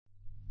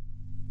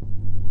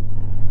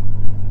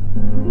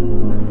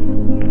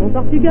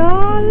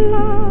Portugal,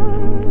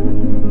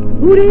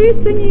 où les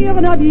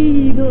seigneurs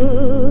naviguent,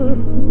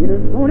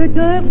 ils ont le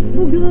cœur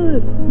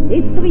fougueux,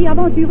 esprit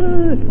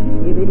aventureux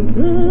et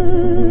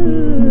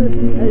belliqueux.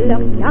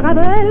 Leur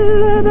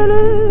caravelle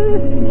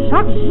bleue,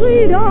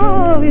 chargée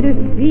d'or et de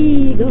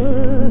figues,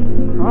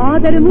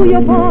 quand elle mouille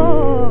au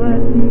port,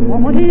 on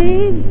monte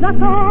les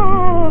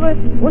accords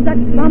aux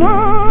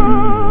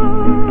acclamants.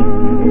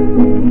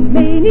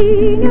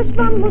 Meninas,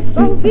 vamos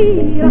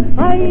ouvir,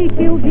 ai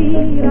que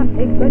ouvir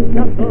é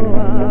coisa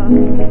boa.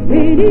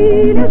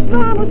 Meninas,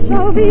 vamos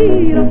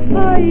ouvir,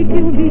 ai que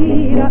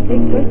ouvir é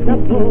coisa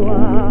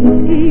boa.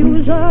 E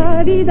o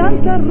jari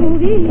dança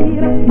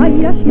ruvir,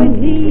 ai as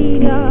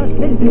meninas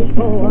de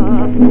Lisboa.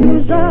 O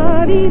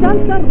jari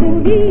dança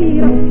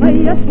ruvir, ai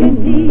as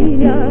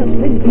meninas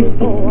de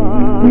Lisboa.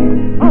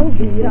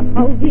 Alvira,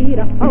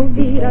 Alvira,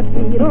 Alvira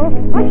virou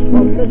as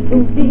pontas do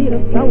vira,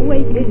 Cauê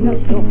que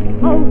nasceu.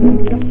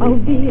 Alvira,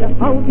 Alvira,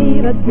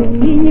 Alvira do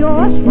Minho,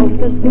 as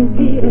pontas do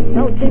vira,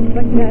 saudade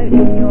pra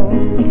carinho.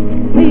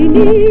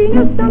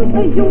 Meninas,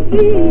 dança e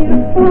ouvira,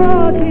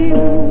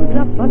 adeus,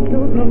 sapato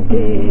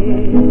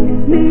romper.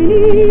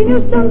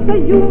 Meninas, dança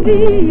e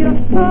ouvira,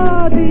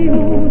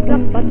 adeus,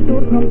 sapato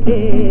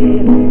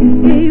romper.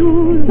 E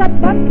o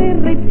sapato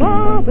é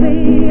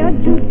pobre,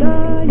 ajuda-o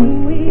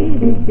a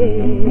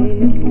viver.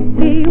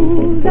 E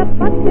o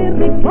sapato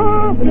é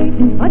pobre,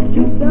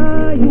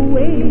 ajuda-o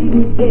a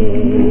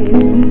viver.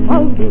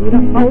 Alvira,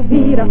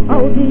 Alvira,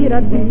 Alvira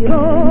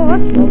virou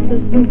as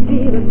pontas do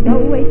vira,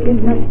 Cauê que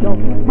nasceu.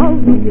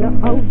 Alvira,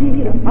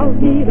 Alvira,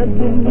 Alvira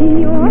do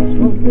Minho, as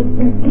pontas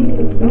do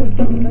vira,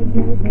 saudade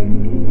do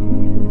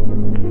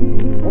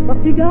Au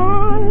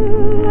Portugal,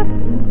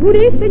 où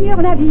les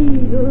seigneurs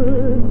naviguent,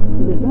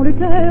 ils ont le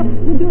cœur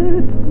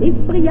fougueux,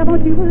 esprit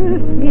aventureux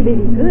et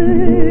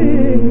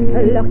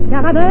belliqueux. Leur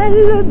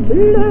caravelle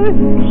bleue,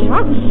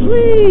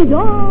 chargée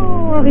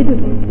d'or et de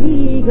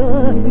figues,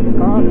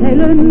 quand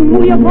elle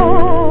mouille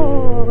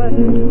fort,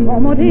 on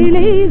monte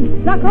les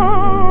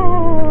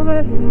accords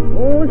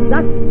aux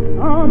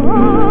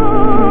acclamants.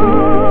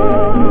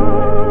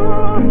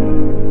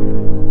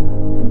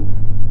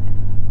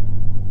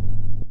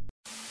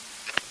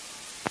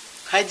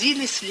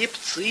 Ходили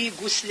слепцы,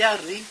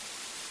 гусляры,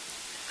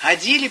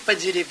 ходили по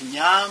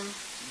деревням,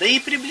 да и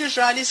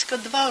приближались ко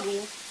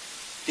двору,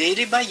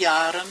 пели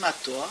боярам, а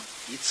то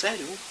и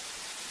царю.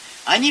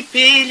 Они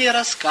пели,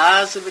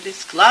 рассказывали,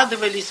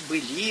 складывались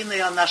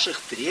былины о наших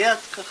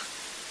предках,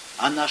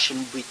 о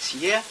нашем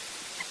бытие.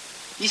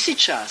 И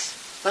сейчас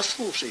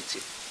послушайте,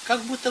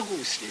 как будто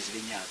гусли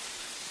звенят,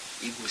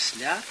 и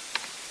гусляр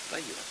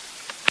поет.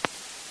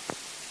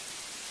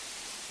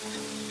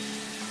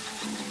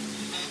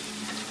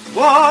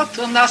 Вот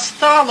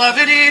настало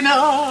время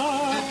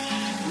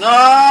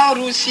на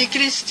Руси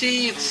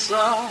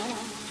креститься,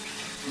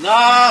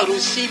 на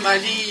Руси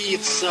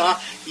молиться,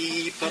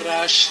 и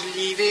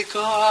прошли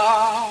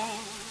века.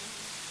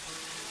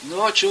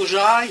 Но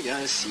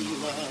чужая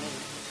сила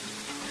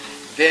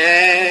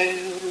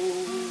веру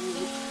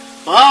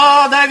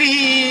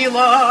подавила.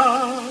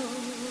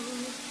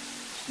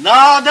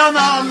 Надо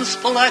нам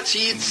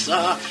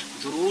сплотиться,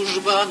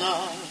 дружба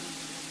нам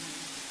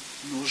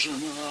нужна.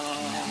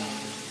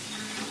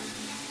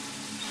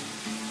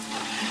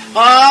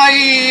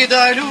 Ай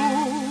да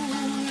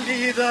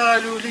люли, да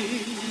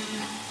люли,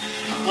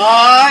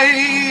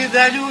 ай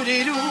да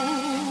люли,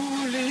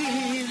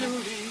 люли,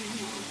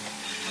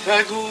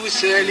 люли,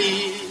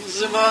 гусли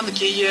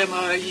звонкие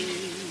мои,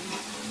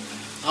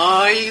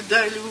 ай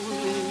да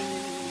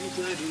люли,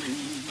 да люли.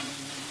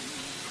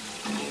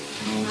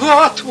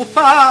 Вот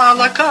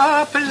упала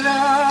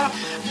капля,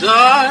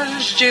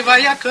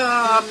 дождевая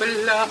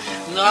капля,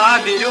 на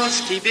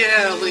березке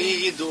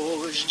белый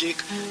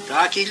дождик,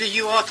 так и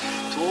льет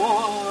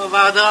то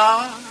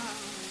вода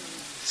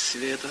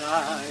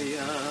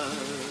святая,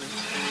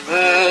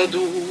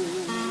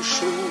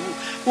 душу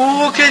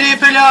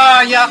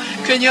укрепляя,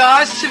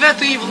 князь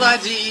святый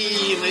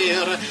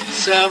Владимир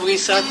с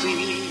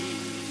высоты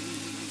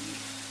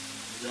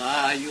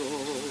дает.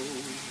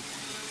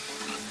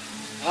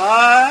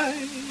 Ай,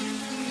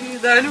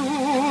 да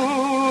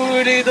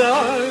люли,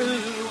 да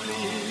люли,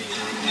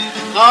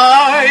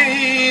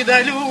 ай,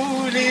 да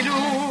люли,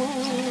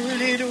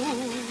 люли,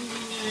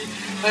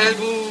 люли,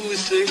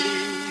 гусли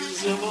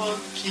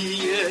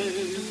звонкие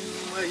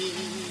мои,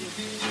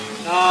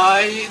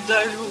 ай,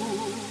 да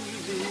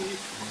люли,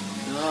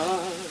 да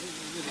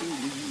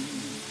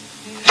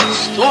люли.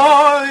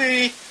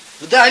 Стой,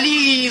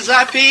 вдали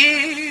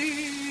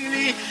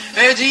запели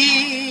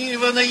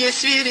дивные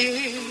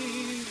свирели,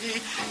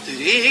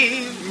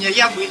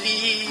 древняя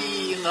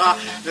былина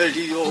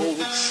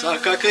льется,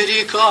 как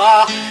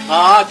река,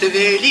 от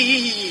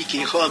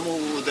великих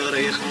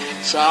мудрых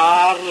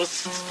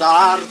царств,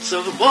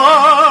 старцев,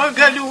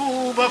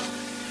 боголюбов.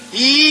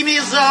 Ими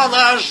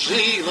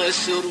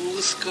заложилась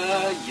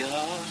русская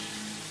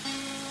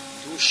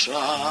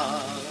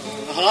душа.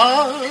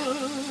 Ай,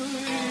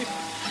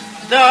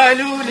 да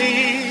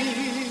люли,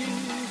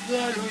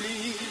 да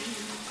люли,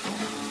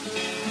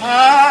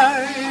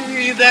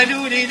 ай, да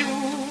люли,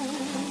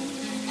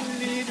 люли,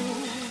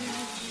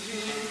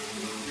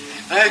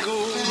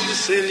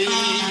 гусли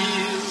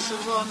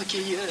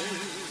звонкие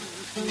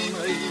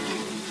мои.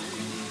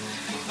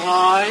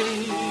 Ай,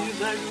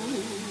 да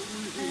люби.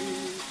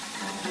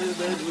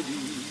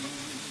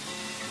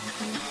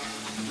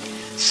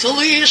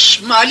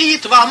 Слышь,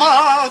 молитва,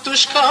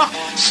 матушка,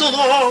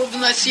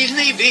 словно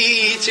сильный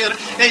ветер,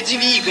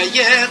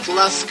 двигает,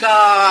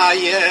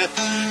 ласкает,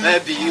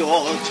 бьет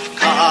в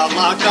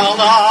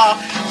колокола.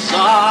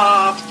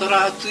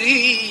 Завтра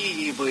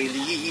ты,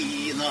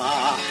 былина,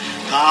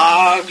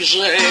 как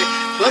же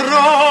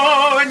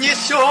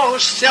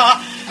пронесешься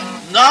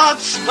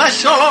над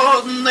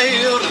спасенной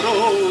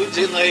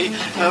Родиной,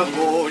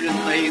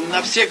 вольной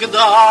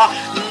навсегда.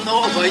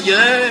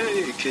 Новое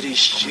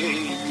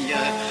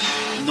крещение,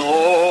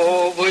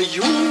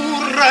 новую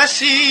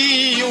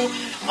Россию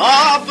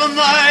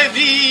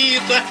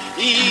обновит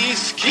и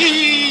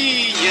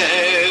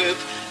скинет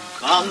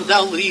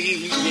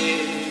кандалы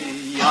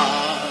я.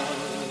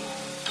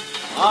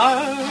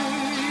 Ай,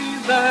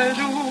 да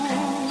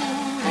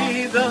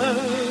люби, да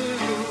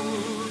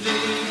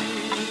люби,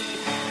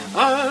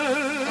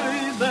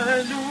 ай, да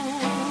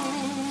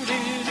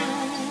люби,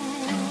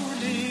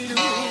 люби,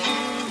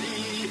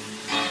 люби,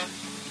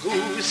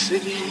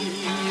 гусли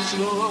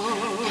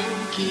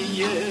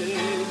звонкие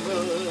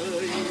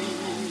мои.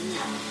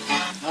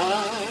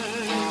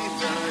 Ай,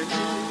 да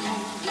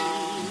люби,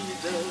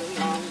 да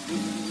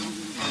люби,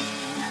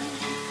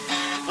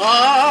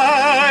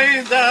 ай,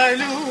 да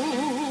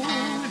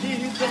люби,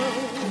 да.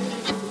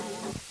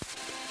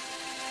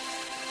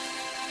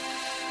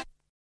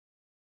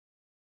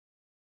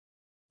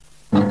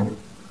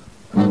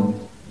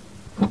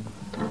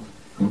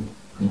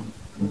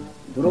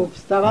 Друг,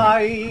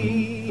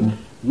 вставай,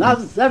 нас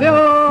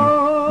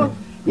зовет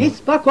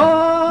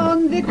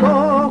испокон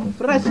веков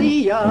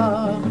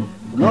Россия.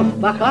 Вновь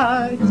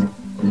пахать,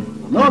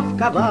 вновь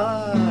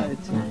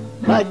ковать,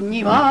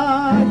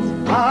 поднимать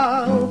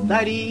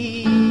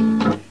алтари.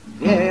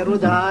 Веру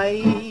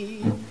дай,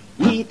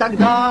 и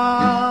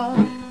тогда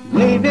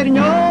мы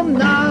вернем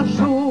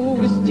нашу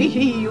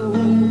стихию.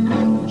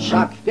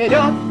 Шаг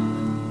вперед,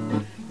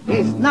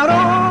 весь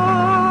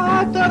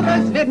народ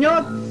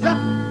развернется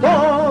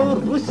по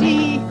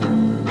Руси,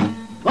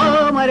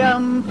 по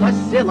морям, по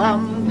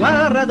селам,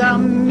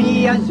 городам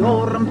и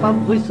озерам, по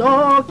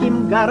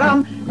высоким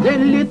горам, где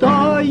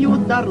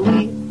летают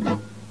орлы.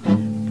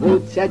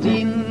 Путь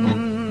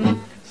один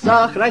 —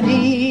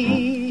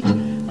 сохранить,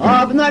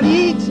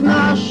 обновить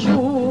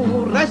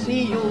нашу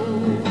Россию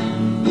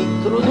и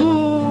к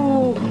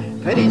труду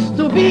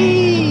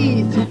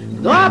приступить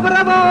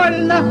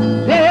добровольно,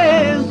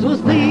 без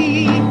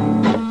узды.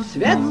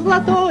 Свет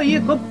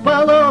золотой,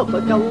 куполов,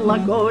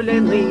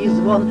 колоколенный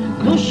звон,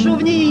 душу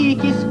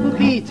вник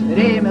искупить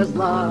время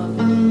зла.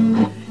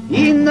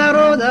 И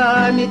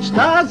народа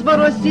мечта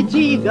сбросить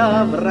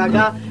иго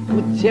врага,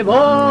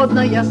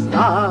 путеводная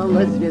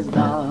стала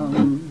звезда.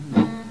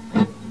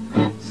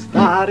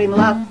 Старый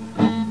млад,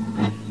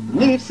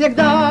 мы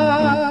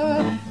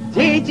всегда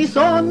дети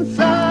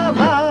солнца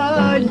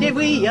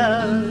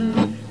волевые.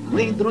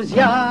 Мы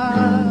друзья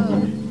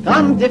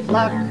там, где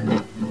флаг,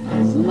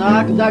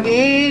 знак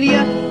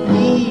доверия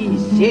и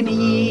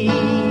семьи.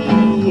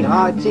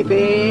 А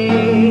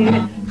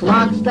теперь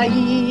флаг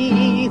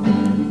стоит,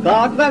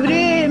 как во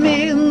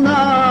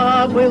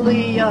времена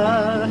былые,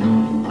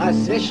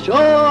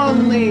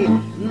 освященный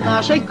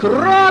нашей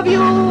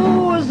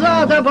кровью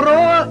за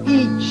добро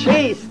и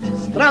честь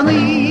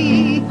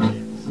страны.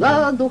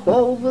 За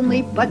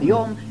духовный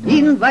подъем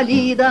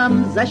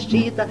инвалидам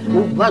защита,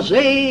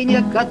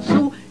 уважение к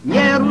отцу,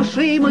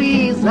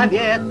 нерушимый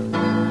завет.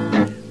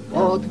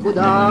 Вот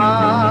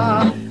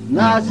куда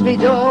нас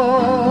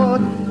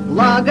ведет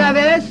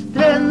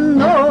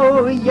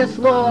благовественное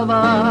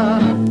слово.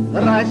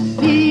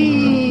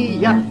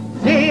 Россия,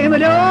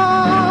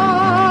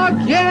 земля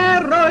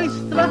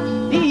геройства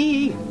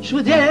и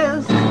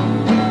чудес.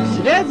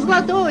 Свет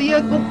золотой,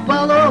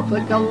 куполов,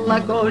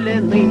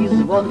 колоколенный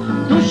звон,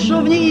 душу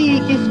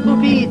вник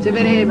искупить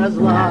время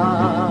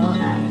зла.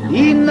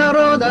 И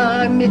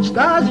народа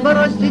мечта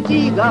сбросить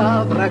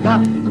иго врага,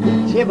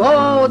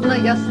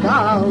 путеводная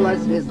стала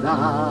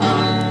звезда.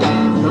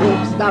 Друг,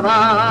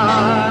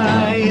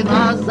 вставай,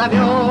 нас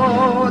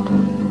зовет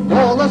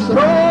голос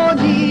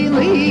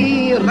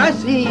Родины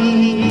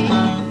России.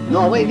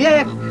 Новый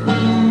век,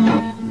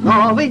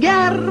 новый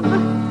герб,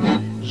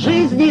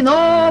 жизни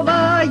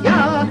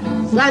новая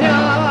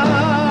заря.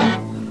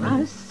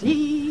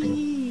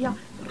 Россия,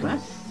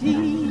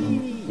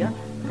 Россия,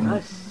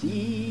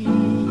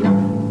 Россия,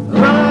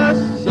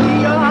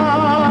 Россия.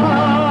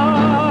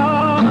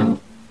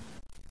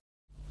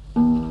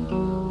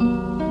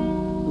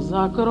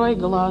 Закрой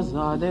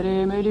глаза,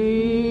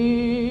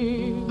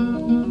 дремли,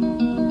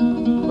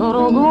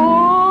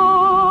 кругом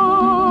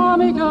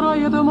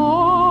играет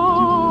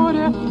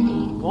море,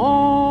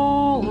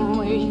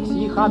 волны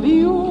тихо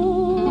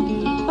бьют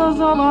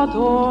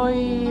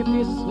золотой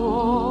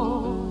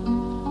песок.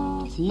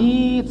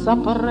 Птица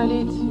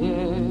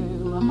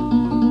пролетела,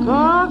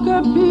 как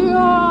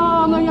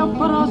пьяная в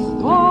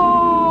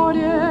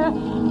просторе,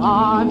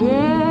 а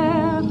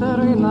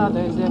ветры над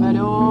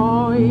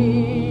землей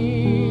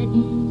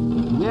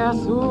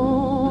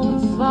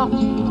несутся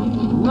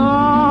на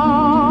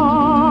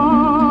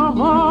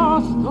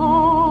восток.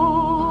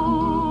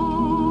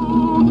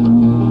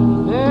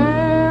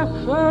 Эх,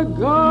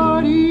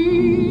 гори,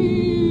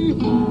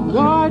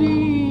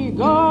 гори,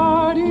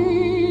 гори,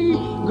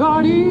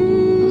 гори,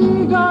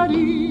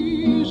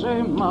 гори же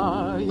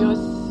мое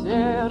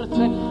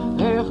сердце.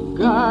 Эх,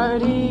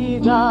 гори,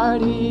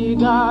 гори,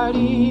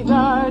 гори,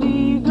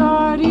 гори,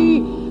 гори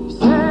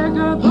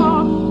всегда.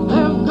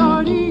 Эх,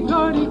 гори,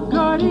 гори,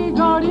 гори,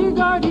 гори,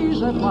 гори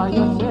же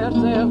мое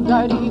сердце. Эх,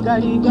 гори,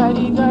 гори,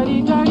 гори, гори,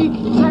 гори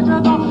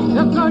всегда.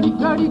 Эх, гори,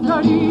 гори,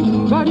 гори,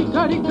 гори,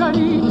 гори,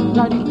 гори,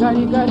 гори,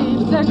 гори, гори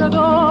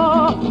всегда.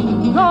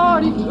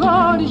 Гори,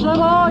 гори же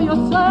мое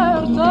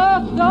сердце.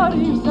 Эх,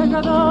 гори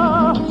всегда.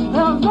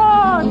 Эх,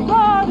 гори,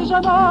 гори же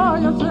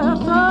мое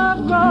сердце. Эх,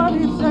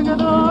 гори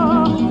всегда.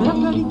 Эх,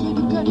 гори, гори,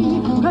 гори,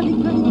 гори,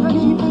 гори,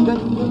 гори,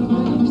 гори,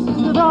 гори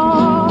всегда.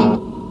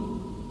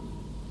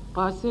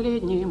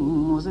 Последний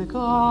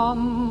музыкант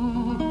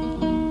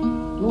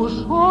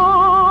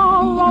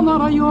ушел на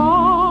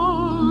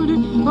рояль,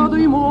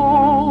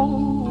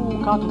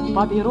 дымок от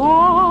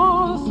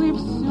папиросы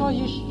все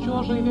еще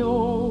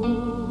живет.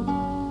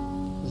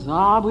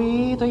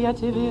 Забытые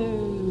цветы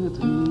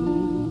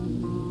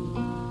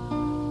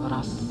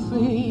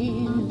рассыпались,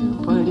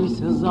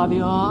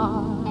 завяли,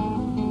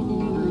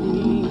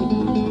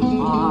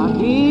 а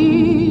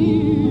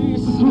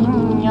песня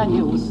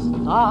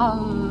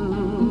неустанно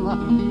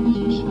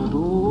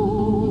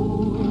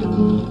чарует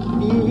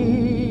и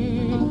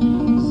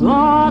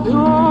зовет.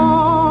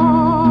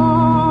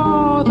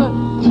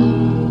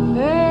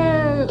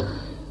 Эх,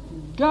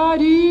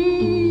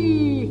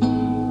 гори,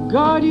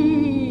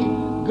 гори,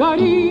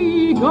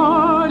 гори,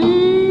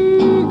 гори,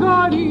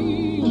 гори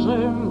же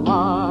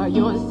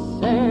мое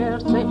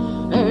сердце.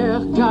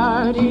 Эх,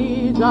 гори,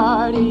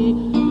 гори,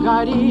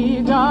 гори,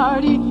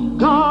 гори,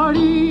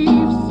 гори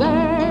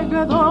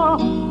всегда.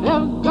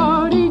 Эх,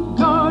 гори,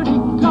 гори,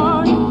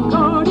 гори,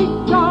 гори,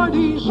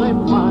 гори же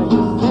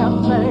мое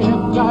сердце. Эх,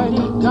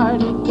 гори,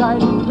 гори,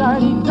 гори,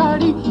 гори,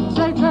 гори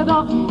всегда.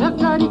 Эх,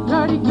 гори,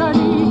 гори, гори, гори,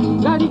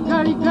 гори,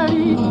 гори,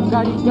 гори,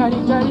 гори,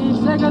 гори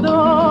всегда.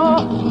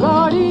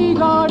 Гори,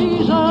 гори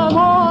же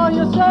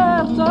мое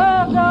сердце.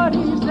 Эх,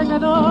 гори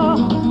всегда.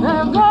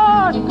 Эх,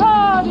 гори,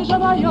 гори же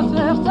мое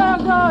сердце.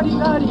 Гори,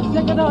 гори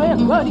всегда. Эх,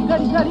 гори,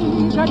 гори, гори, гори,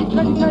 гори,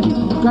 гори, гори,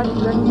 гори,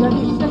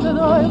 гори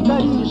всегда. Эх,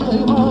 гори же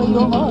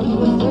мое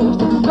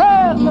сердце.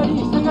 Эх, гори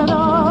всегда.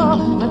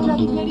 Эх,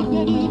 гори, гори,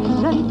 гори,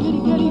 гори, гори,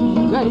 гори,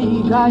 гори,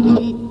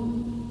 гори,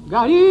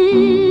 гори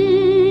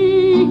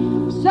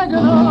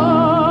всегда.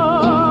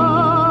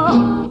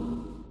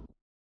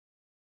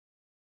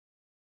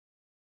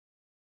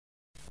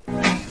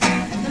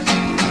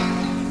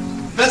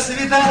 До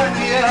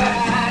свидания,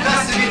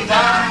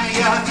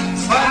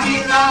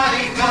 вспоминай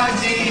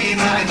хоть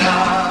иногда.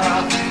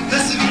 До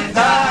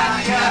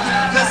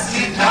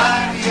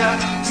свидания,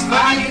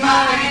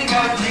 вспоминай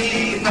хоть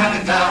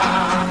иногда.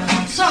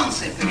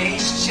 Солнце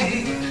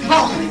плещет,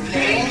 волны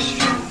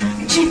плещут,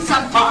 мчится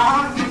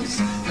парус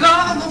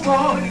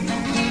голубой.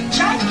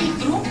 Чайки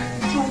вдруг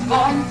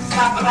кругом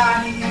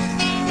собрались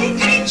и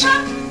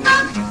кричат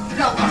над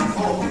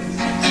головой.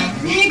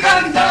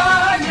 Никогда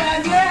я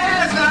не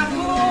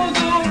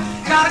забуду,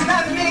 когда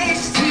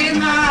вместе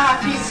на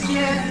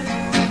песке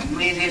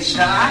мы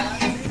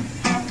лежали,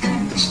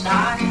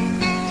 мечтали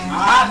о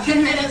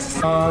финессе.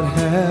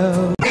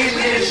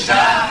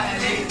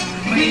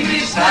 Мы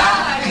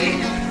лежали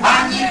о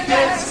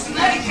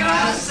небесной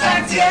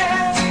красоте.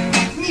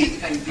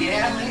 Ниткой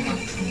белой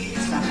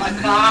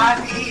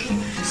замокали,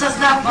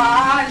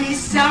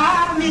 создавались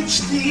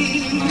мечты.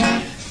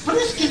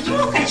 Брызги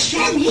вдруг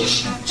ощущения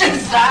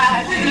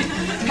исчезали,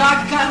 как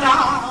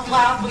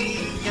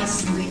коралловые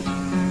сны.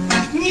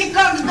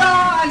 Никогда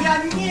я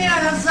не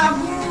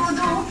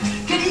забуду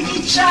крики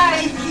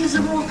чайки,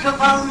 звук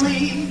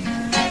волны,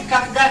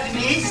 когда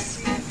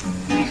вместе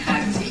мы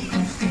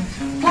ходили,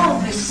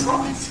 полный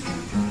солнца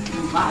и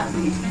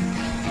воды.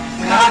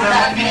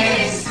 Когда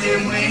вместе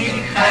мы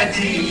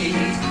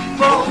ходили,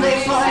 полный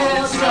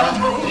солнца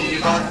и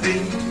воды.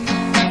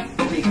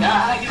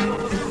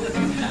 Убегают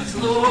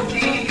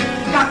разлуки,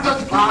 как тот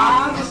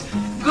парус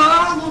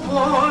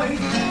голубой,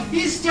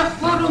 и с тех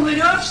пор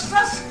умрешь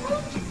со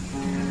скуки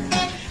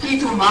и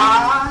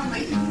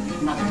туманы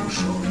над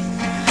душой.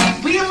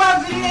 Было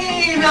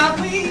время,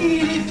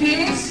 были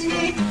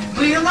песни,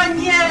 была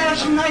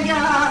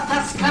нежная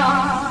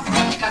тоска,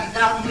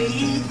 когда мы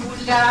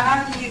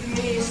гуляли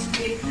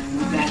вместе у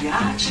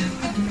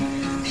горячего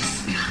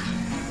песка.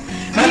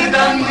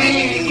 Когда мы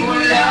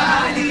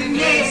гуляли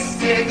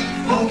вместе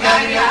у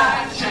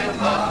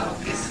горячего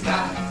песка.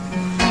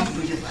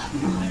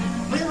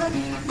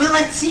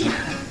 Было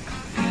тихо,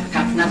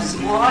 как на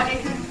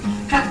взморье,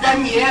 когда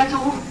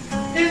нету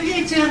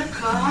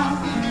ветерка.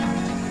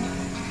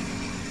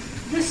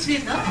 До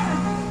свидания.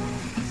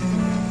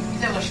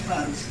 Где ваш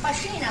парус?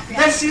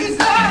 До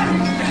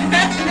свидания.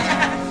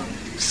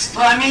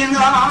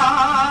 Вспоминай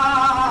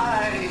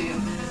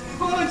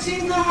хоть хоть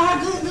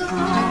иногда.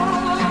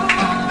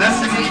 До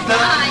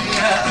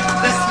свидания,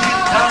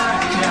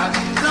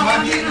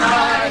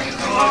 вспоминай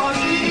хоть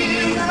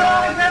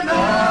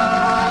иногда.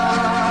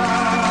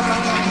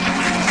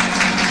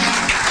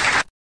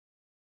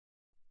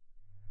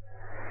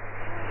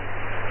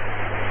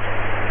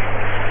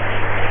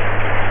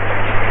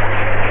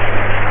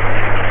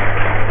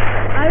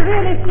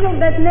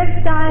 That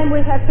next time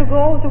we have to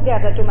go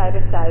together to my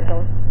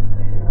recital.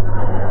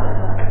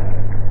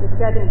 It's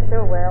getting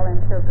so well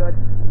and so good.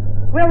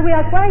 Well, we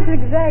are quite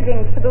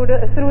zigzagging through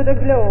the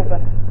globe.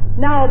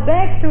 Now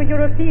back to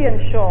European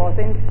shores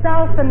in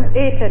southern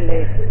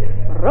Italy.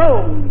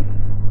 Rome.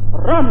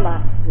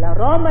 Roma. La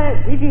Roma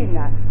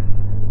Divina.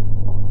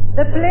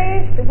 The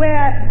place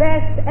where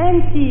best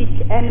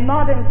antique and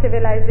modern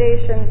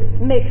civilizations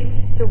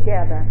mixed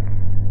together.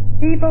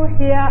 People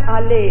here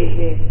are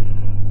lazy.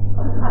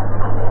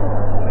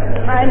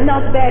 I'm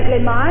not badly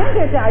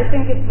minded. I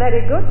think it's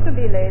very good to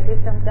be lazy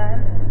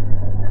sometimes.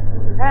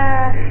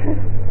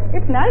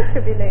 It's nice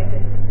to be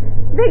lazy.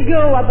 They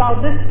go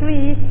about the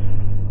streets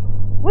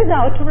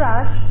without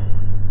rush.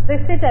 They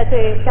sit at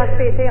a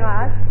cafe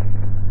terrace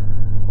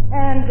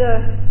and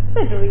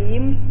they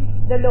dream.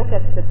 They look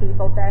at the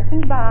people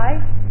passing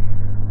by.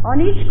 On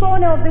each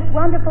corner of this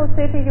wonderful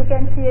city you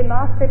can see a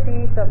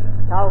masterpiece of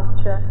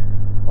sculpture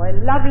or a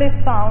lovely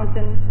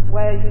fountain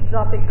where you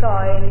drop a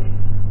coin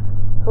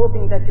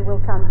hoping that you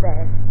will come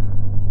back.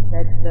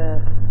 That's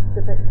the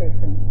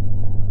superstition.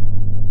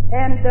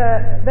 And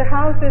the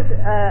houses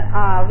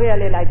are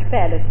really like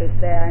palaces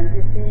there, and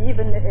you see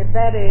even a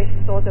very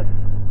sort of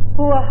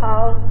poor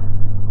house,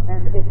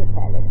 and it's a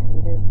palace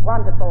with a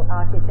wonderful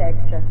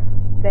architecture,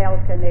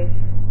 balcony.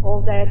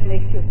 All that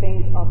makes you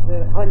think of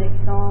the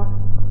Renaissance,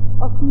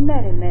 of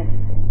many, many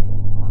things.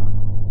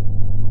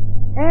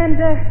 And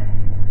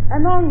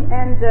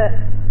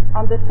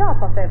on the top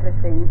of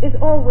everything is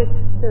always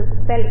the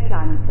bel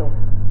canto,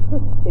 the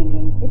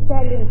singing.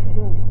 Italians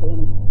do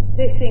sing.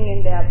 They sing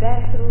in their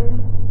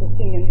bathroom, they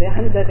sing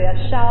under their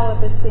shower,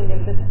 they sing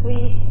in the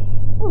street,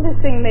 or they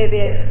sing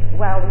maybe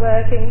while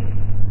working.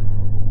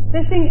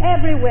 They sing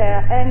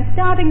everywhere, and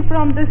starting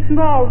from the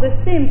small, the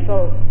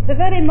simple, the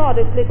very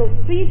modest little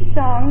street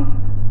song,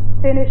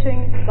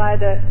 finishing by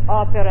the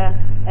opera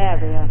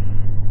aria.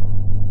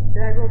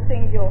 So I will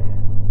sing you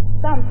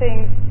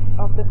something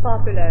of the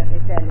popular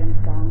Italian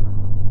song.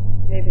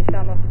 Maybe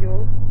some of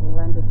you will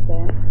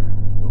understand.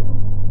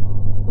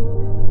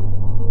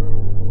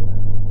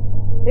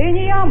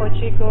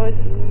 Teniamoci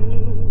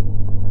così,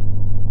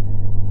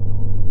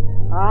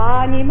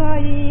 anima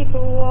e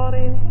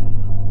cuore,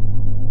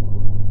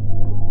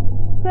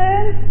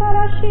 senza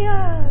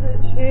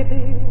lasciarci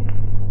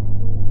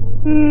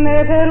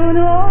né per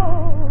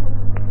un'ora.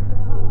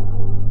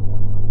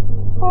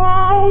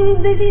 Ho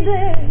un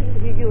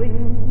desiderio in me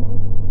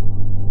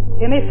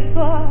che mi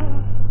fa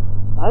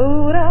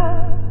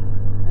paura,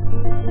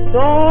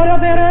 solo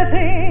per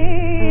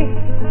te,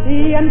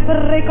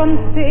 sempre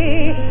con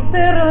te,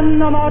 per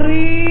non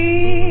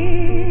morir.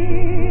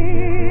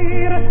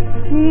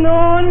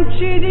 Non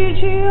ci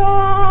diciamo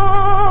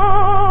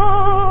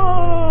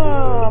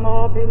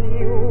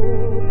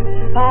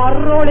più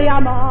parole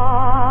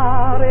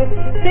amare,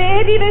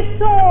 se vive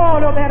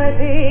solo per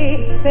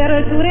te,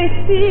 per tuo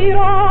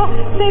respiro,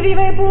 se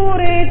vive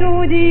pure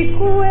tu di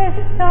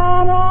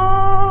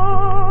quest'amore.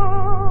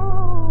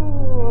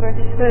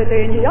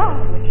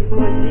 Teniamoci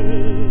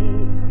così,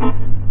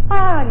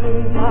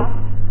 anima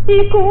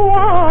di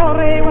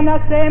cuore, una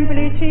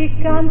semplice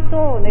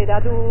canzone da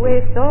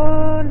due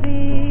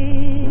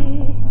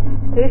soli,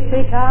 che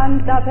si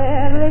canta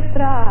per le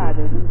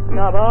strade di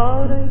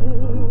sabori,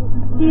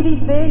 ti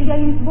risveglia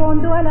in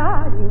fondo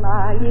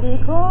all'anima i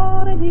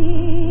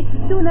ricordi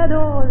d'una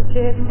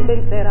dolce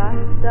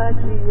spensierata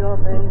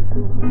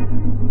gioventù.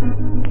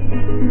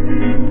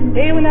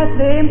 È una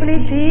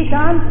semplice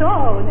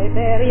canzone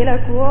per il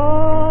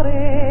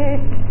cuore,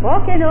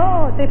 poche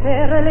note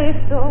per le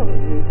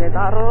solite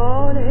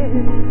parole,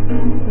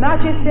 ma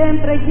c'è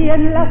sempre chi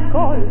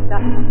l'ascolta,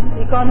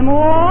 si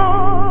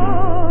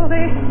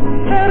commuove,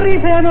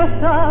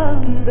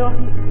 ripenando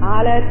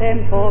al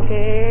tempo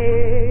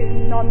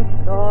che non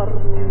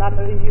torna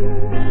più.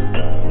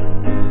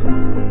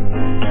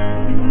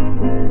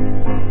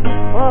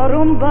 Por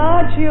un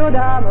bacio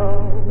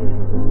d'amore,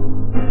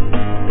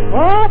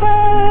 oh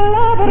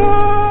bella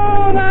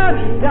bruna,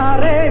 ti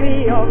darei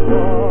mio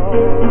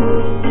cuore,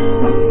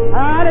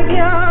 al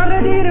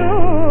chiaro di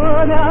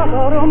luna,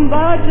 por un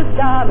bacio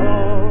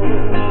d'amore.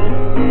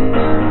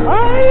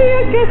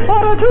 Ai, che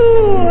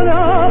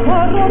fortuna,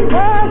 por un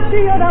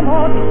bacio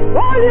d'amore,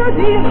 voglio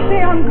dirti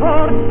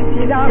ancora,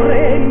 ti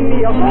darei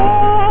mio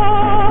cuore.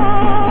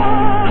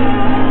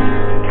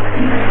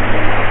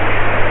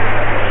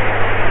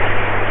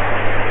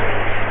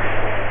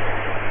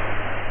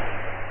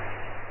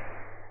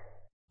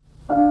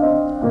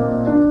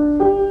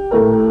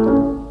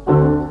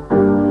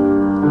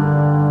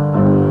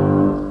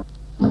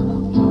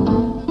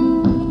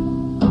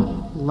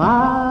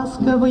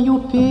 Ласковую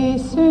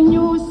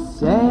песню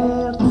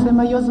сердце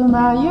мое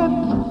знает,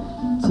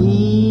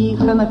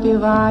 тихо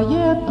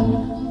напевает,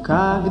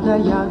 когда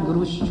я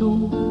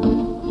грущу,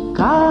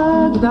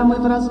 когда мы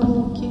в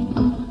разлуке,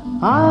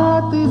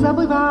 а ты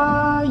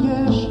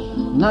забываешь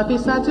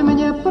написать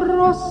мне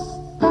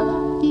просто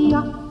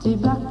 «Я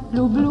тебя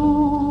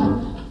люблю».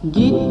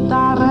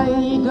 Гитара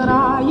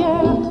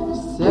играет,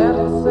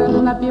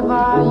 сердце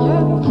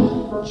напевает,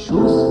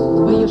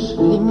 чувствуешь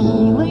ли,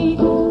 милый,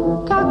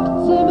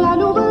 как тебя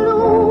люблю?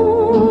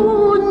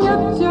 Не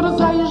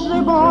терзай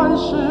же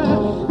больше,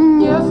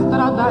 не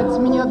страдать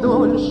мне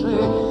дольше.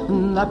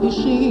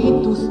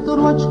 Напиши ту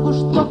строчку,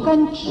 что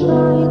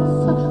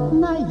кончается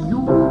на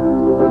 «ю».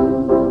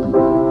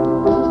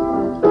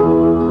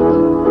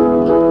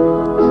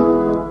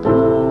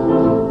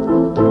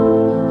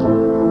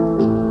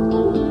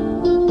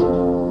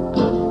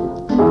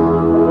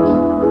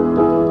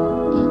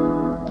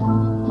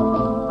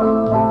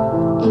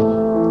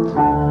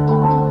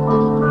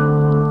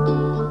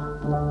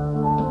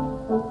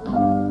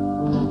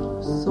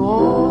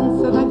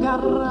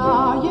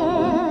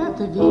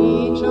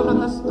 Вечер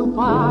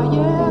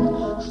наступает,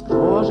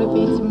 что же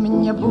петь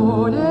мне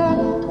более?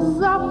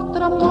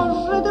 Завтра,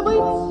 может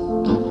быть,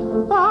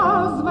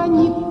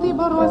 позвонит и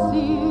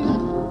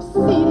бросит,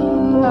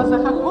 сильно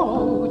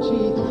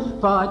захохочет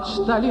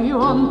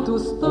почтальон ту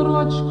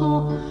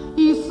строчку,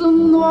 и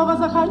снова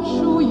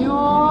захочу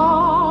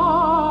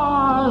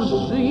я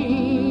жить.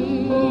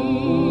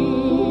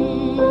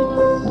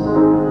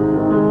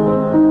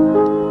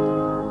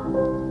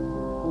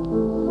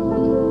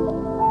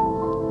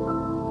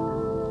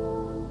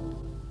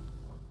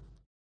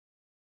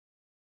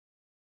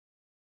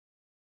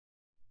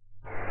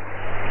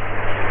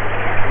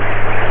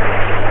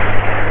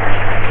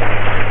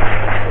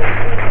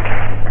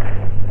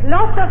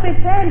 Lots of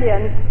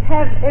Italians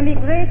have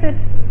emigrated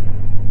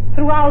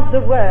throughout the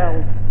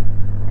world,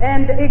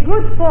 and a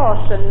good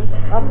portion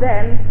of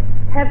them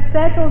have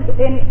settled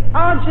in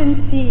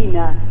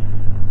Argentina,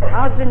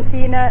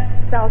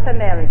 South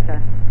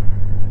America.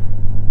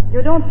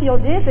 You don't feel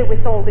dizzy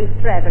with all this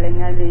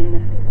traveling, I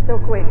mean, so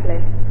quickly.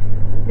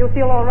 You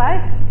feel all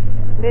right?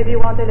 Maybe you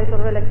want a little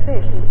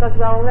relaxation, because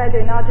we're already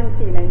in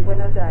Argentina, in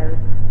Buenos Aires.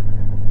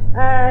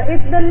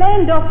 It's the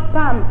land of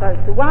pampas,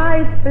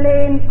 wide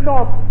plain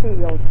crop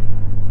fields,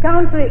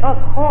 country of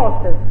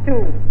horses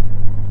too.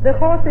 The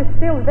horse is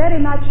still very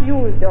much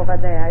used over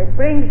there. It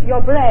brings your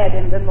bread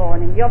in the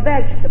morning, your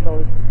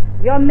vegetables,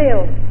 your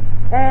milk,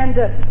 and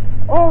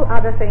all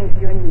other things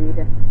you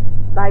need.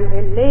 By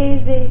a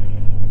lazy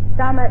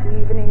summer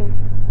evening,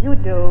 you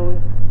doze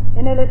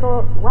in a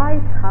little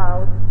white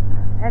house,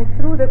 and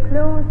through the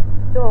closed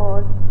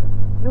doors,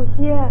 you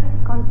hear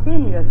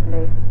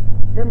continuously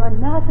the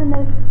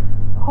monotonous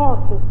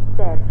horse's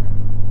step.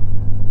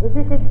 Is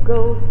it a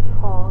ghost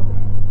horse,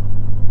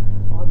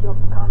 or your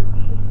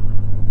country,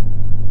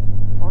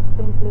 or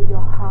simply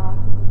your heart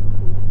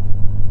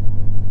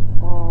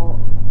beating, or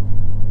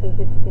is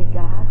it the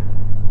gas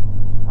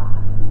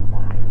passing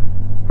by?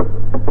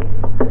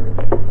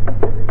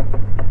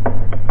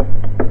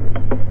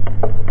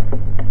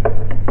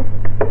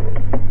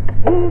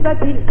 Où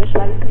va-t-il ce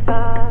cheval qui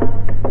passe?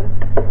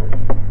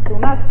 Sous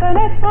ma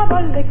fenêtre à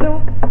vol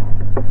d'éclos,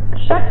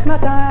 chaque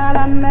matin à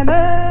la même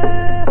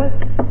heure,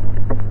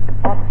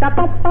 en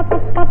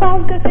tapant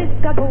de ses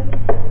sabots.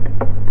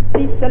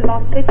 Si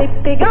seulement c'était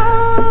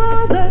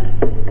Pégase,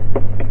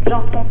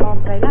 j'en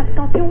comprendrais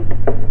l'attention.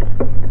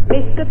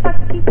 Mais ce pas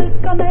qui se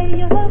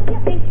sommeille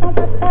revient et sans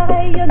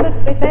appareil me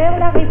fait faire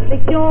la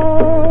réflexion.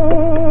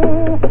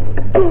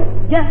 D'où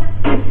vient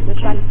le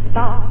cheval qui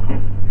passe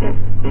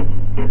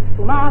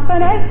sous ma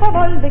fenêtre au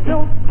vol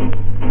d'éclos,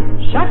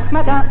 chaque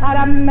matin à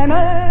la même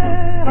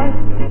heure,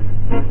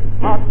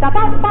 en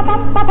tapant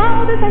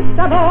de ses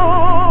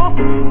sabots.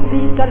 Si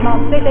seulement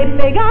c'était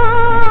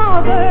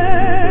Pégase,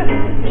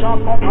 j'en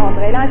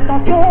comprendrais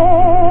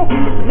l'intention.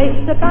 Mais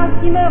ce pas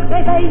qui me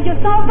réveille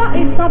s'en va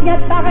et s'en vient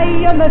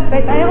pareil me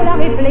fait faire la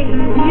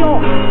réflexion.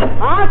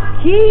 À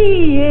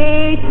qui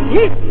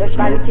est-il le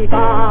cheval qui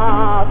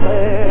passe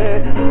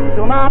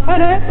sous ma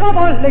fenêtre au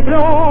vol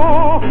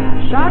d'éclos,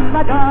 chaque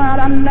matin à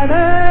la même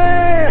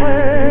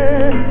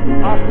heure,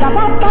 en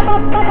tapant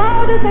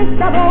de ses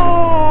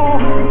sabots?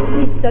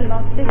 Si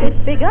seulement c'était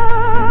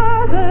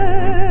Pégase,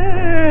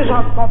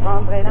 j'en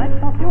comprendrais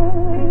l'intention.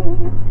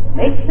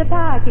 Et ce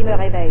pas qui me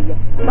réveille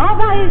s'en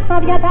va et s'en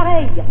vient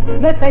pareil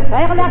me fait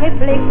faire la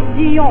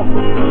réflexion.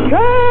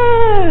 Que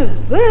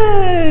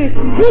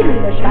veut-il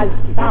le cheval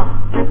qui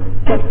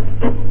passe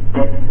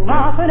sous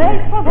ma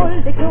fenêtre au vol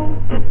d'éclos,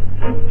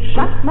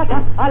 chaque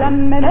matin à la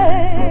même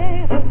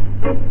heure,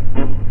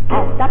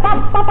 en tapant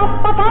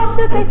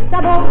de ses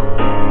sabots?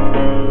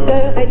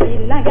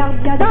 Serait-il un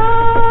gardien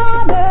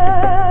d'âme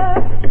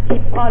qui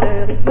prend le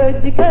rythme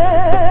du cœur?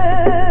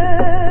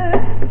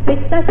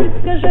 C'est ainsi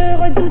que je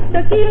redoute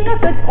qu'il ne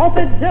se trompe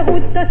de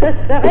route, ce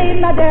serait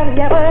ma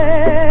dernière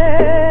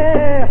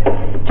heure.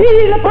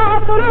 Qu'il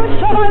passe le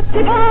chemin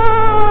qui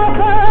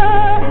passe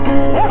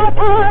et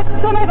repasse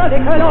sur mes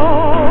volets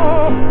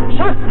clos,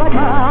 chaque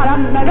matin à la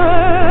même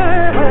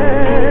heure,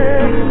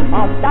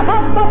 en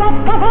tapant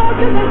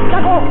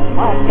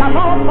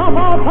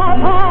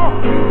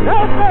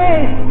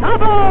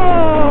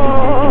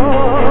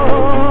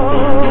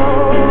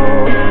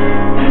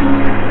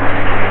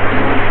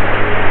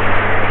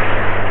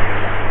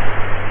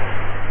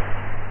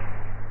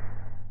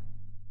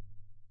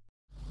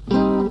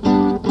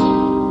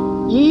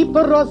И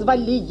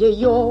прозвали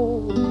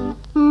ее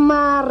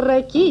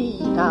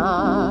Маркита.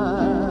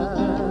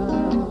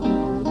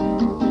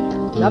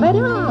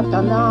 Говорят,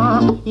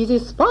 она из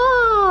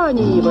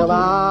Испании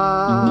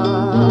была,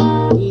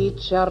 и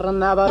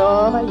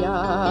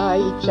чернобровая,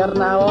 и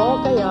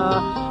черноокая,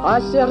 а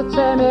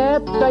сердце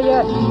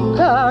меткое,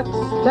 как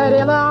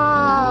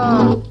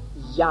стрела.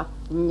 Я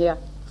не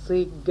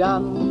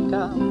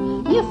цыганка,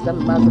 не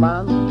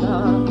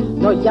самозванка,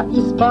 но я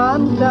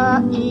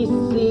испанка из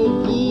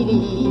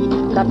Севильи.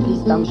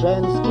 Каприз там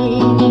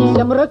женский,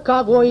 всем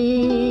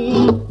роковой.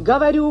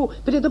 Говорю,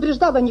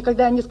 предупреждала,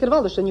 никогда не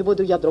скрывала, что не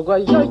буду я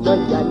другой. Я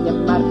не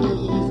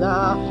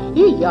маркиза,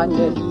 и я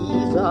не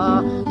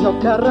Лиза, но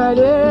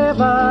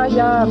королева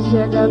я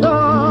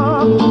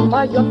всегда.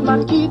 Поет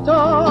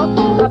маркито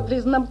в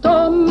капризном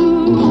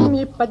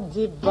томе,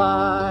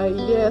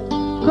 поддевает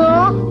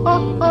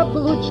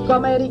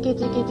каблучком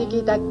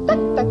рики-тики-тики,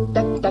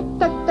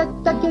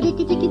 так-так-так-так-так-так-так,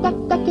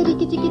 рики-тики-так-так,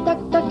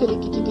 рики-тики-так-так,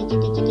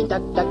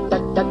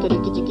 рики-тики-тики-тики-так-так-так-так,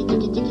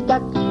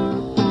 рики-тики-тики-тики-так,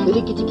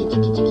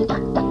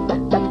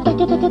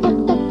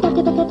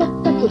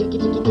 рики-тики-тики-тики-так-так-так-так-так-так-так,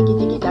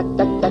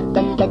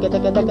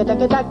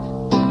 рики-тики-тики-тики-так-так-так-так-так-так.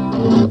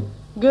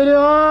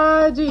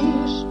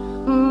 Глядишь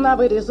на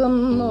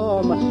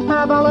вырезанном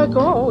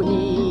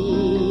балконе,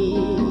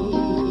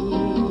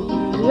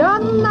 и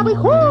она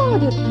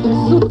выходит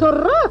с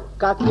утра,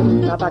 как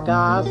на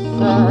показ.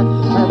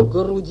 В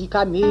груди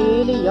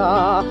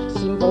камелия,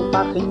 символ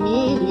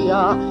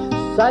похмелья,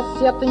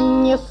 сосед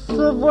не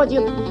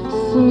сводит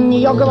с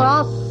нее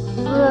глаз.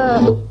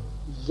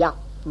 Я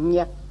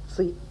не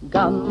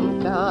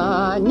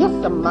цыганка, не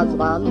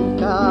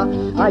самозванка,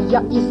 а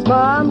я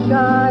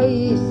испанка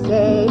из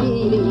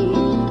Севильи.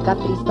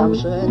 Каприз там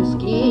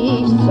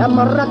женский, всем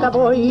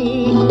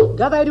роковой.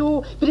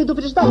 Говорю,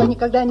 предупреждала,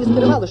 никогда не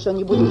скрывала, что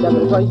не буду я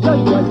другой. Я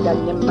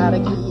не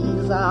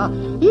маркиза,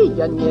 и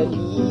я не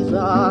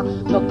Лиза,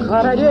 но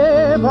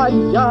королева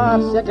я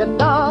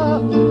всегда.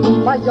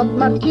 Поет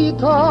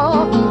маркито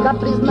в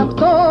капризном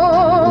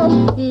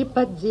том и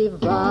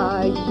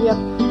поддевает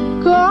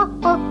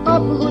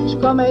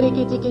каблучком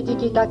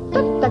рики-тики-тики,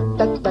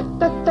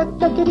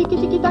 так-так-так-так-так-так-так,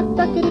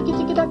 рики-тики-так-так,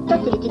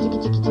 рики-тики-так-так,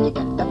 рики-тики-тики-тики,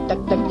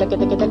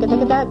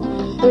 так-так-так-так-так-так-так,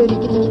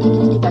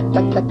 рики-тики-тики-тики,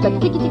 так-так-так-так,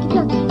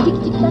 рики-тики-так,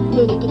 рики-тики-так,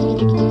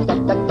 рики-тики-тики,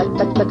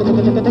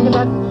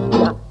 так-так-так-так-так-так-так.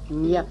 Я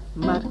не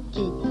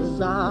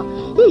маркиза,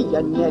 и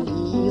я не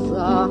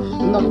Лиза,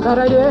 но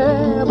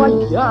королева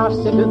я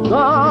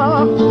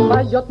всегда.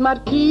 Поет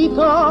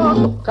маркито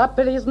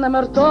капризным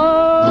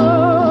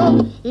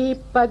ртом и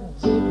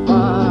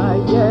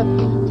поддевает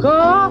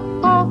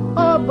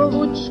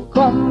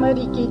каблучком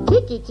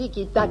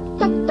рики-тики-тики,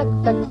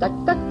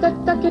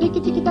 так-так-так-так-так-так-так,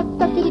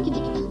 рики-тики-так-так,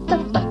 рики-тики-тики,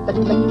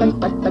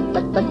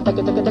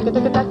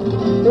 так-так-так-так-так-так-так-так-так-так-так-так,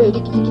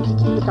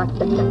 рики-тики-тики,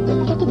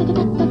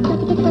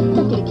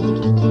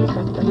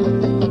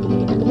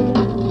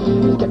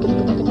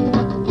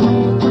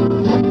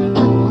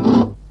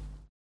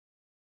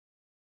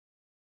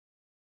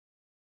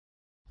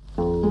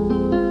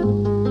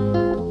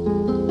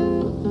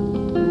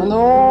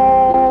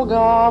 много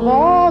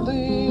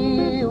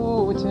воды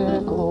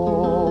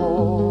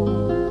утекло,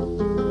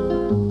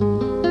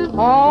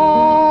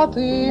 а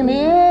ты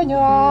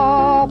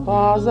меня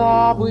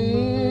позабыл.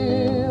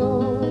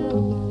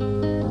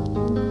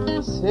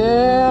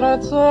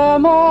 Сердце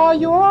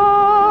мое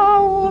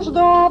уж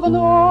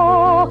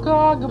давно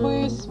как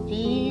бы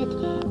спит,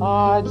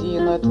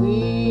 один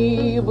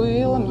ты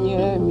был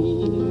мне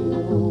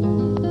мил.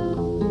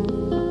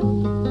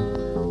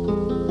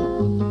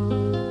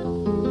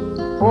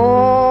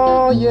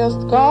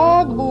 Поезд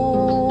как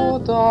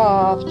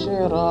будто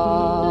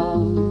вчера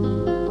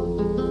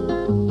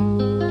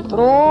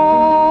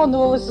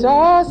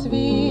тронулся,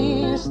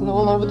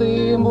 свистнул в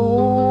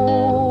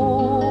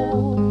дыму,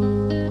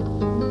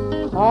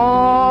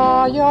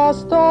 а я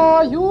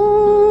стою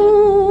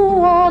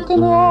у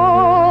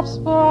окна,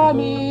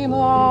 вспоминая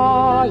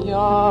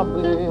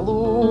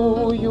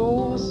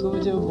былую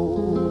судьбу.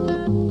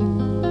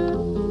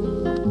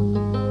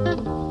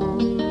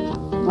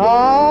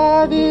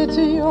 А ведь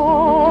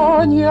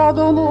я не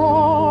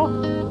одна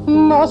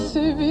на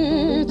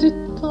свете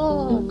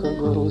так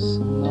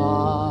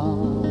грустна.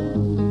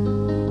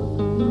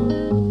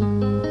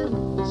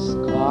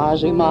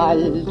 Скажи,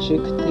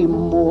 мальчик ты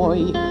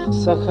мой,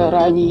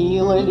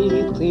 сохранил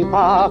ли ты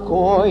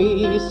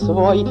покой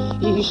свой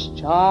и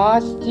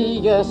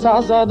счастье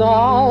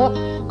создал,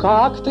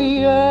 как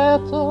ты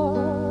это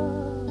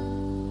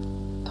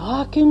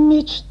так и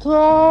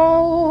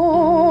мечтал?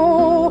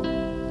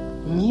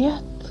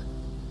 Нет,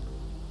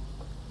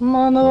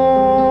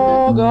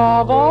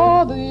 много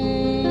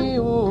воды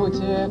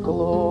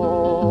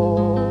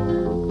утекло,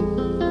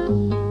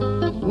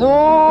 но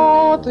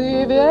что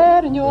ты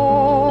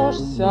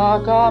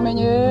вернешься ко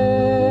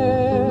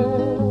мне.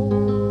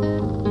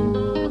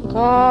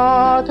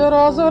 Как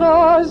разразится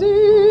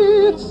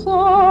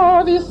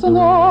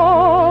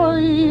весна,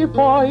 и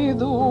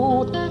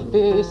пойдут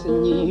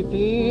песни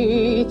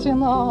петь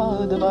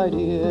на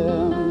дворе.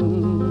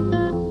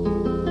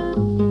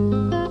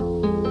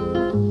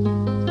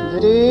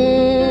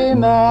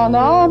 Время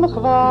нам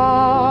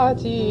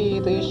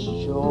хватит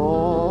еще,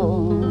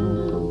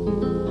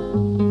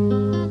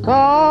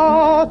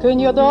 как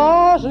не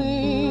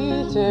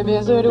дожить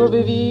без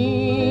любви.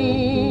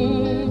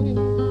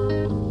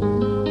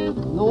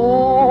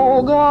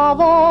 Много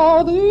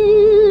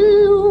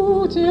воды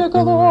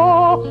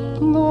утекло,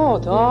 но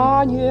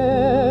та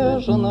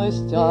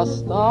нежность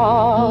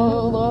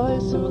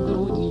осталась в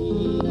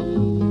груди.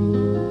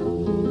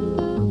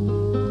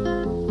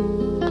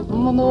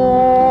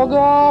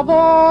 Много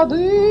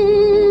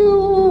воды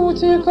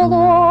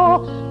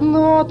утекло,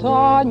 но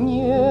та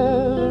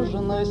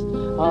нежность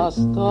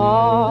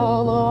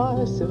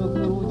осталась в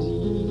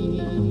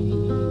груди.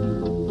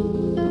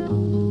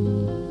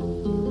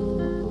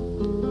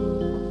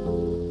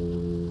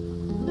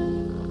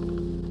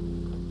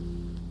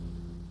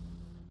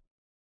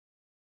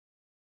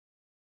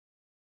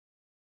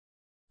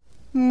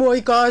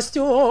 Мой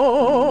костер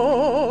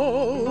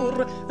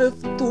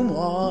в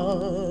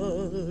тумане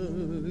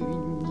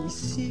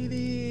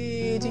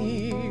светит,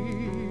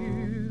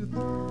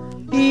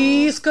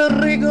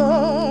 искры гаснут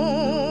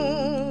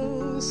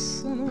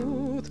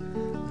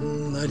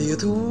на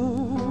лету.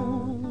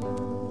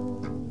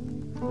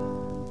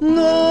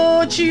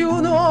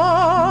 Ночью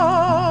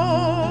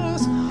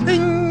нас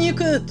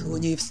никто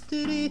не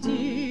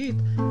встретит,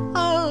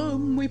 а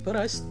мы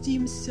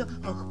простимся,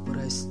 ах,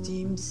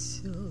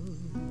 простимся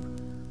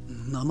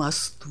на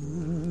мосту.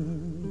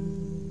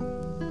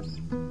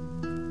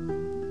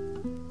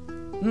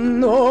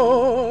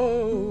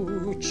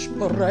 Ночь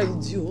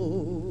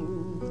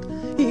пройдет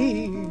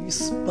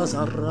из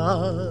позаранок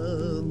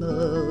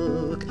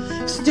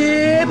в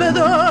степь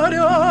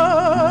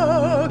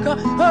далека,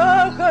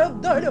 ах,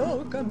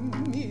 далеко,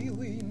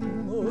 милый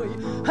мой,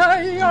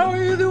 а я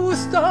уйду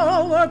с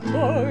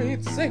толпой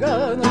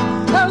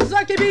цыганок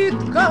за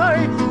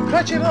кибиткой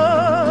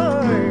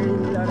кочевой.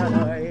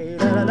 Ла-ла-лай,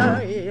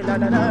 ла-ла-лай,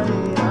 ла-ла-лай.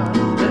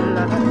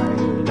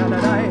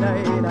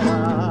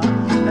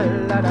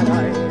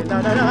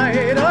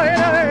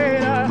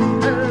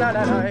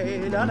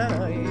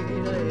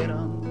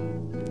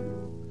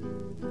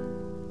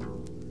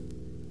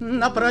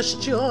 На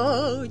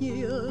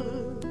прощание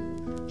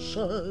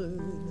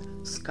шаль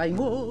с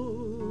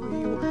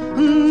каймою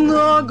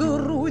на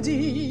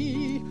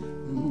груди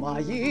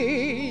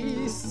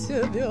моей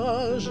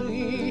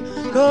свяжи,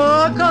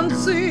 как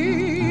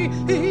концы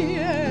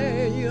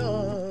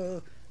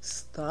я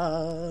с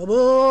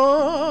тобою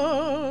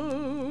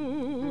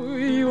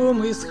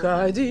мы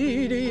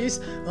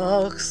сходились,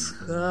 ах,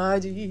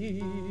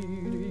 сходились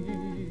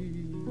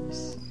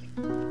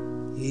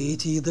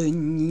эти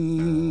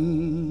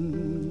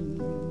дни.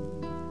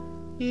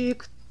 И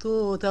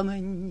кто-то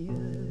мне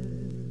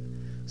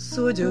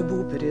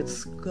судьбу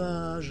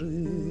предскажет,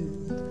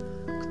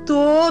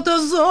 кто-то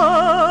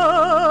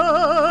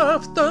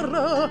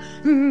завтра,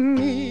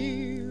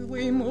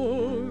 милый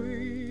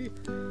мой,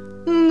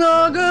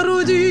 на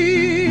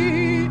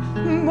груди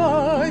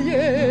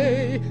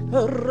моей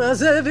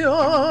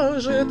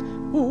развяжет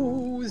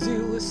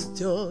узел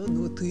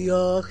стянутый,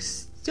 ах,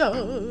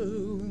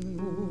 стянутый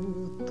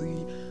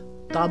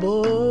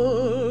тобой.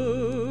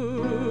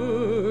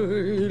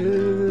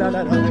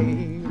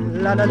 Ла-ла-лай,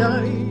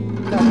 ла-ла-лай,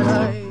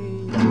 ла-ла-лай,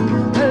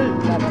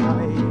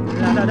 ла-ла-лай,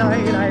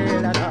 ла-ла-лай, ла-ла-лай,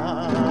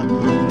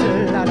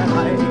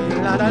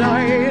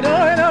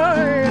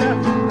 ла-ла-лай,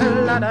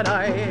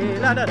 ла-ла-лай,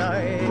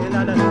 ла-ла-лай,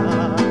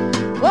 ла-ла-ла.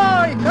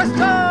 Ой,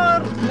 костер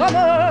в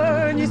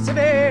тумане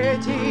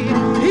светит,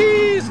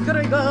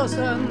 искры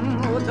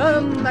гаснут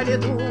на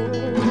лету.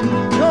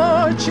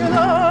 Ночью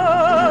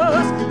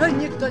нас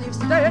никто не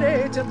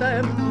встретит,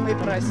 мы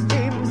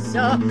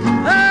простимся,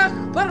 эх,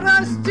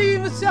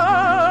 простимся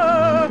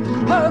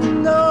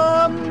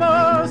на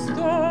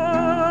мосту.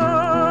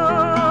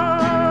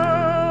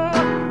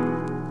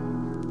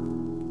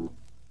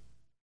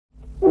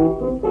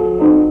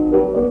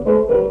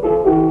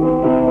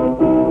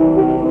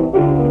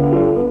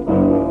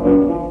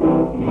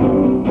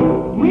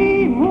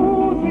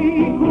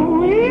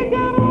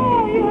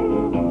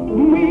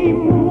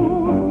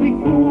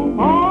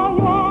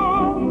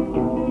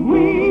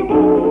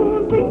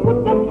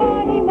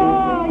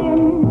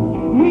 Понимаем,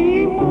 мы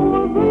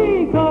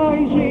музыкой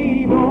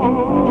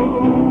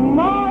живем.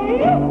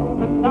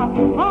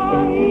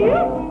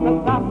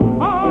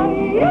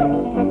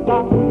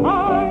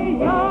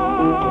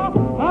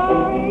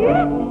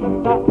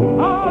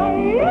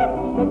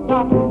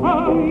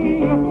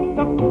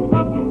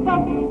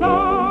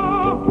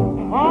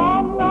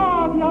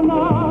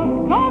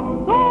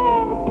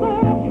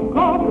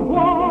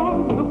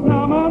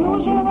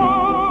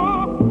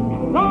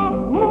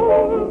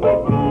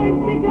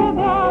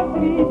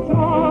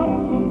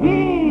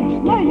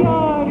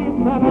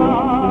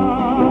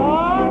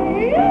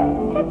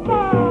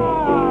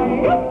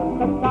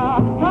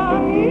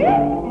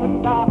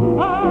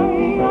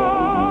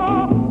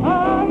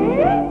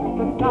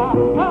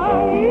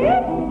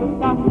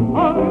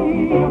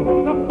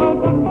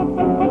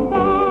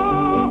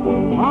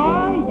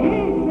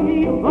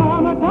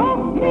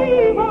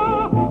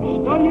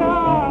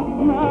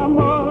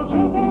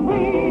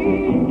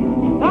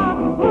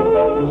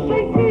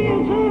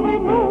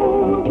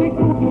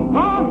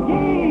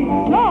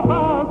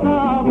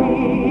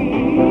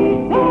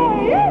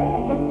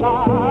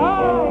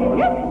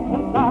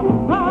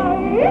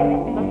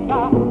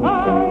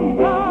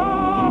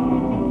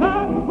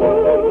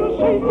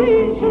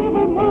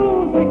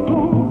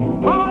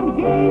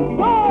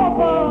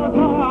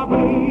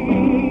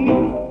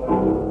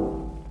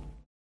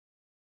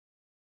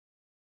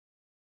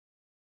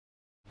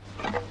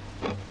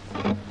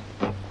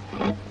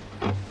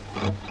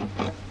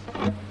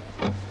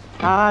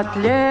 От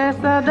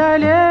леса до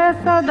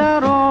леса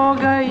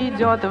дорога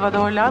идет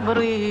вдоль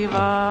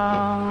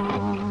обрыва.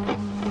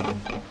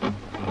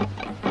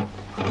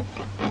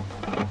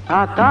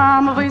 А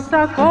там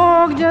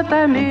высоко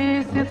где-то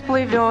месяц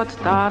плывет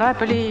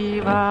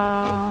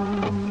торопливо.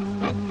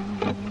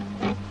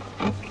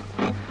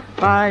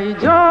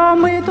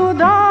 Пойдем мы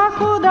туда,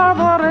 куда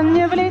ворон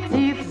не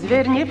влетит,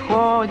 зверь не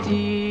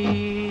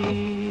входит.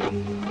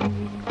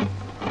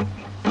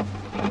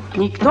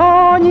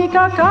 Никто,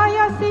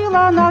 никакая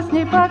сила нас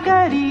не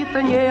покорит,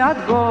 не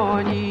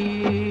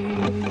отгонит.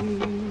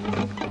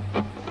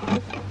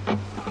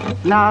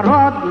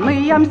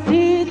 Народные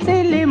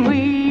мстители,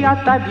 мы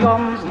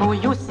отобьем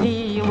злую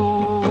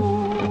силу.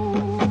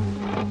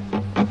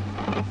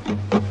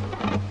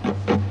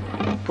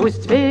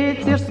 Пусть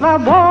ветер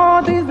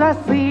свободы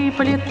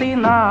засыплет и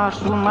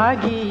нашу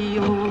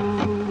могилу.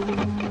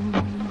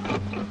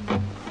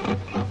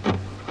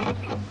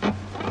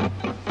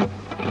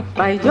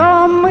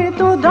 Пойдем мы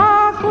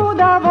туда,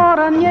 куда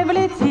ворон не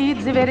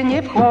влетит, зверь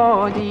не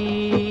входит.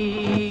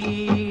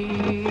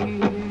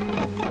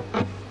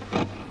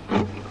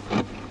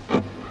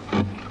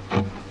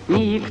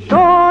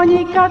 Никто,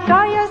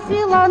 никакая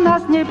сила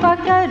нас не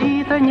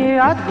покорит, не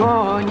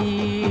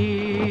отгонит.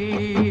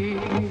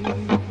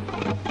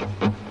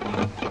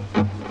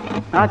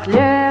 От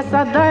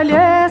леса до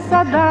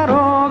леса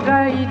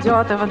дорога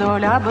идет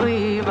вдоль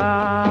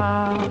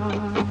обрыва.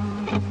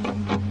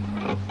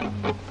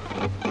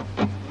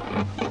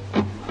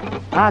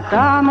 А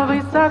там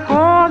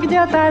высоко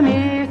где-то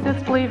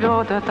месяц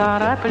плывет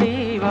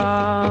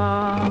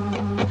торопливо.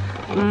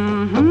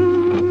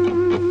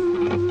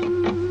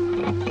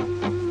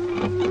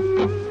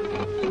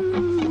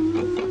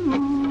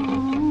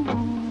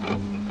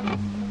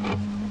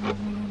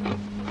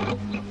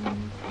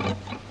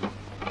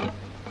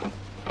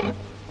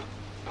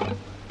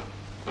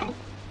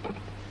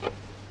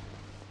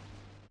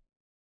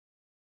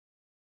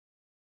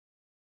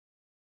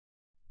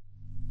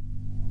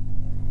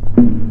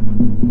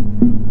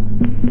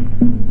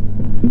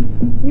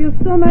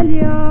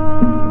 Somalia,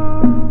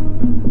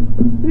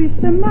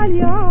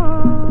 Somalia,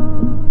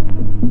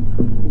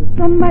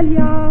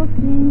 Somalia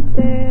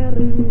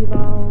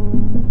s'interrival.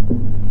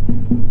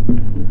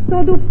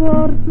 Sou do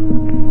Porto,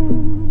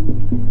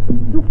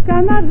 do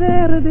Cana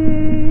Verde,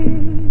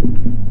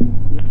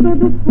 sou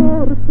do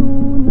Porto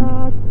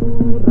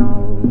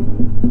natural.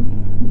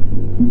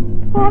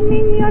 Oh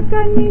minha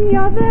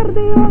caninha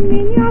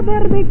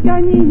verde,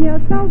 caninha,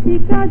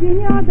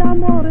 salpicadinha de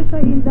amor,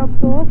 ainda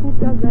pouco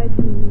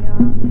casadinha.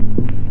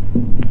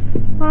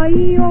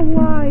 Aí, oh,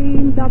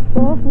 ainda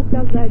pouco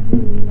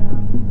casadinha.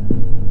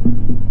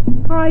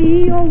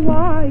 Aí, oh,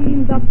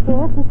 ainda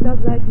pouco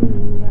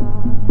casadinha.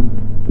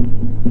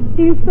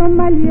 Em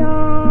Somalia,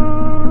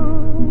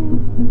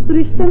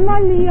 triste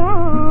Somalia,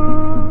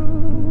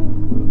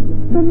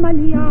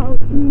 Somalia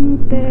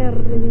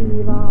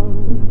interrival.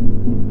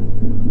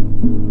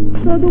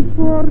 Sou do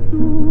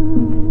Porto,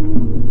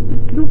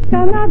 do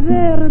Cana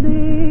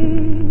Verde,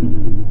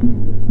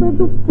 sou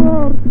do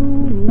Porto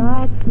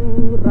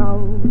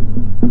natural.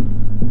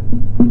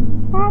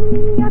 Oh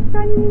minha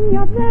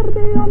caninha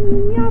verde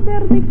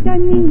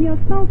caninha,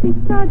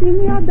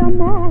 salpicadinha de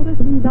amor,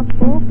 ainda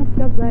pouco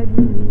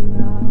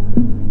casadinha.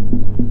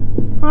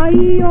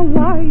 Aí, oh,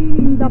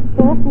 ainda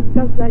pouco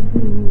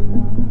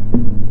casadinha.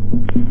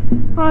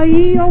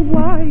 Aí, oh,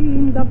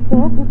 ainda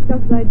pouco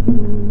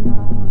casadinha.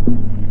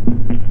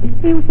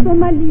 Eu sou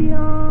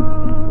Somalia,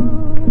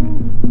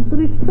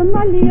 triste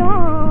Somalia,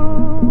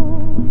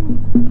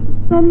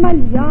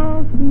 Somalia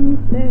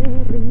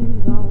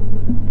interrival.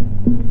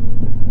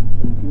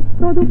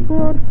 Sou do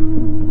Porto,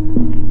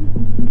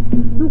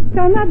 do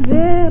Cana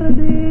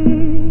Verde,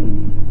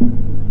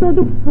 sou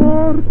do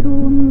Porto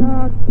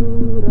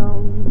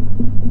natural.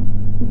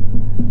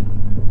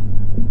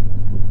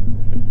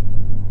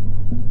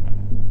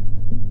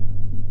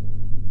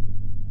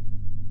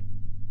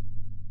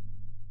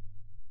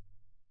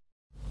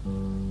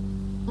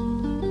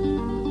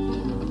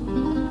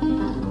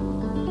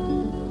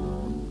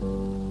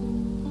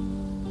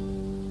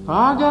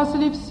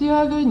 Погасли все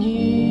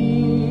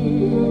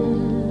огни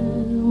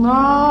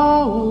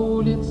на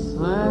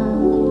улице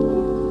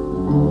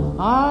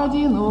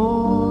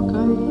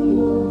одинокой.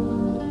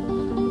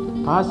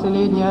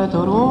 Последняя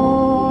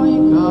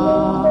тройка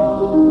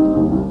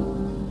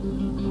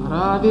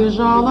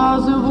пробежала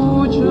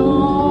звучно.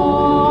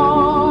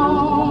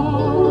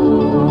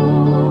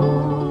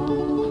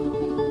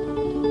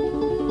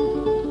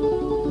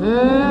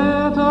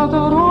 Эта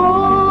тройка,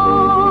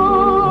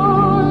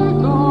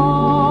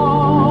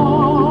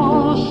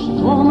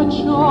 что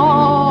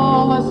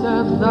мчалась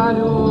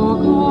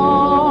далеко,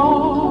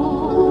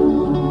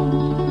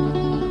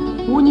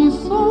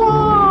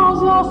 унесла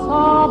за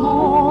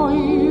собой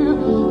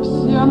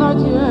все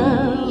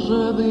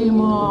надежды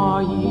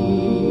мои.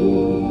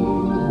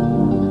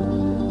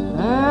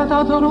 Эта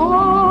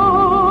тройка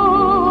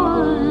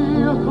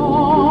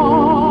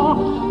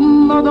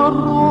на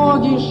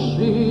дороге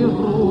широкой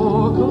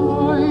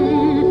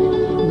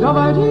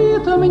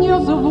говорит мне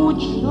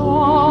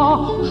звуча,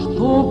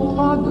 что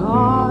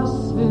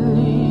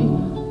погасли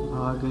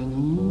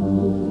огни.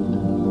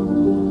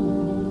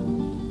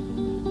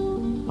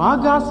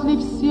 Погасли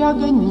все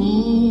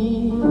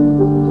огни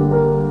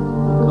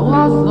в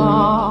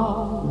глазах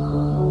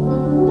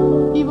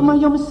и в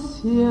моем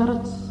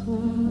сердце.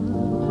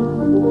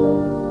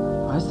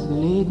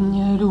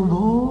 Последняя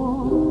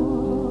любовь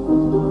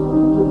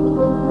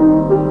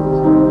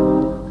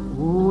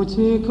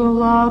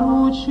утекла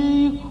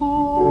ручейком.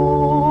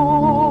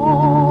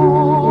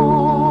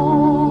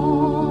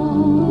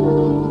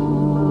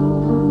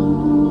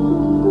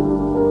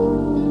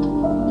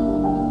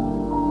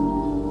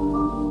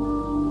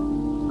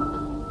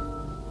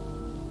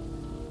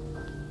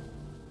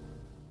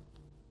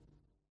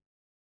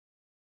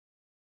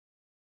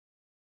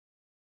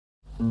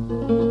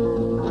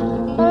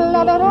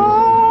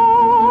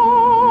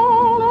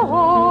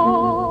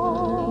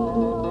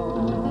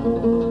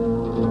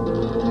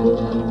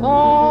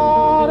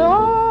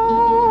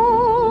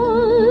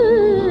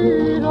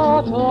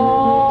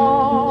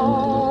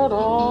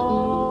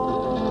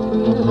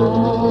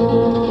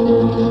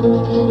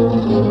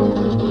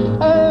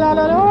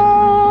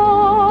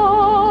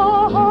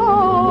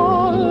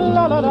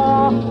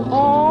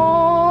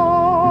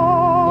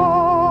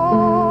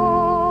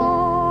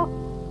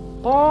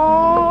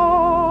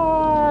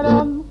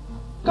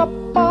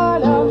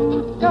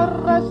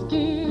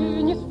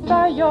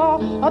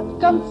 От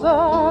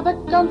конца до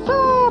конца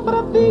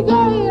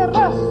пробегай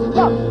раз,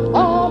 два,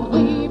 а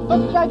мы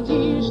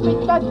позади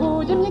ждать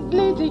будем, не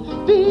гляди,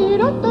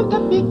 вперед только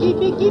беги,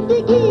 беги,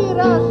 беги,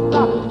 раз,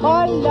 два.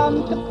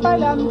 Полянка,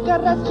 полянка,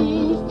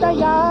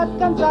 расистая, от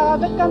конца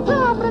до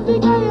конца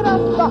пробегай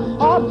раз, два,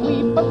 а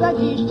мы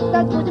позади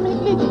ждать будем, не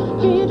гляди,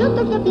 вперед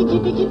только беги,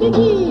 беги,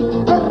 беги.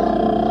 Раз,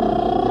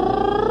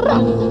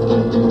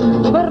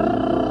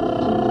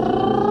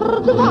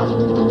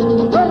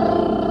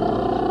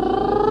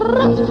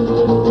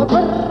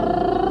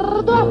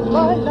 два,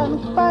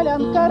 полянка,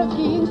 полянка,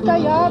 раскинь,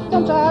 стоят,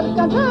 конца до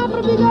конца,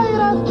 пробегай,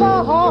 раз,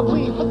 два, а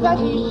мы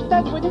позади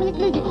считать будем, не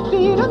гляди,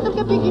 вперед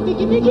только беги,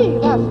 беги, беги,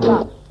 раз, два.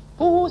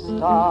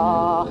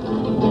 Пусто,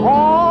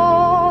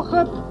 ох,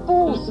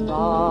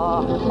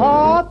 пусто,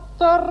 а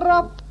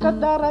травка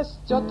да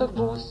растет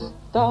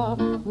густо,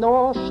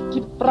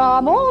 ножки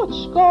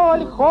промочь,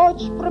 коль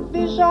хочешь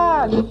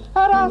пробежать,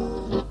 раз,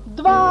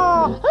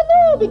 два,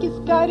 ну беги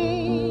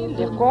скорей,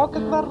 легко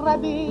как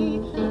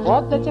воробей,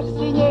 вот до тех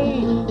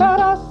синей,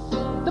 раз,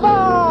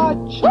 два,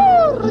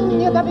 чур,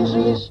 не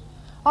добежишь,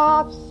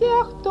 а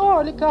всех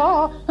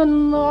только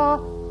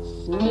насмешишь.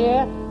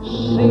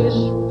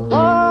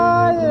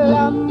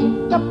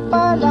 Полянка,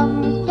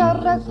 полянка,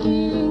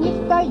 раскинь,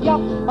 стоя,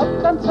 от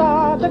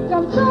конца до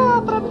конца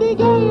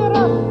пробегай,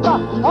 раз, два,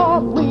 а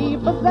мы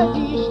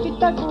позади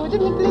считать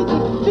будем, не гляди,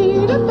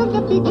 вперед только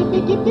беги,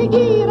 беги,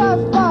 беги, раз,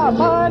 два.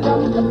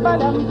 Полянка,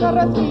 полянка,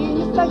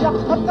 раскинь, стоя,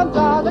 от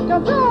конца до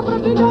конца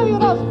пробегай,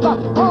 раз, два,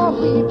 а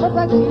мы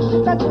позади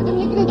считать будем,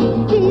 не гляди,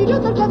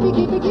 вперед только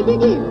беги, беги,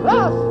 беги,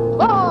 раз,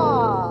 два.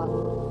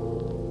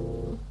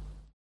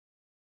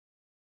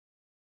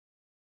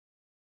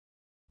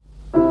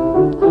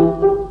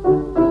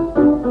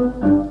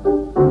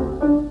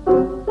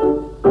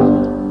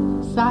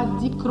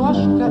 Садик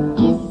крошка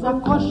из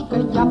окошка,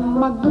 я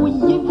могу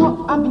его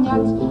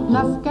обнять.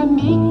 На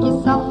скамейке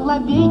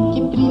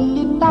соловейки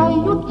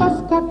прилетают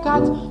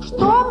поскакать.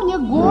 Что мне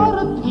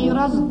город и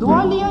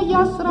раздолье,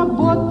 я с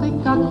работы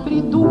как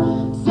приду,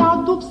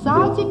 сяду в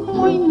садик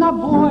мой на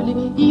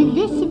воле и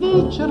весь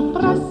вечер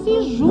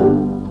просижу.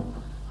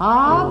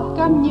 А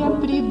ко мне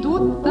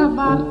придут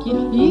товарки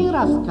и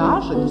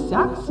расскажет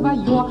всяк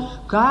свое.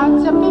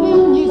 Катя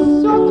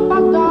принесет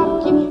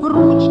подарки,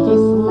 ручки,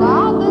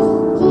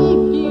 сладости,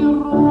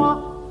 перо.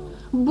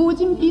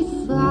 Будем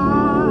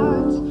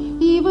писать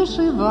и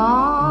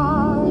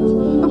вышивать,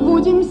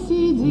 будем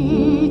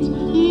сидеть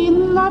и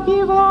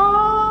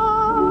напевать.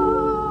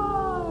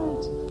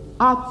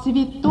 А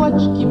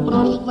цветочки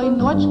прошлой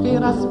ночкой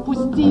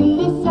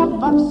распустились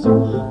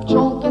вовсю.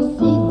 Пчелка,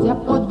 сидя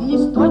под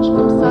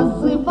листочком,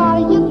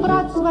 созывает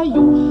брать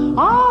свою.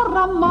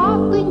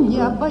 Ароматы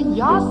неба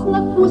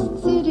ясно,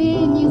 куст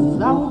сирени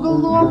за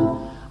углом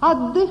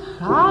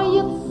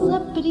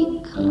отдыхается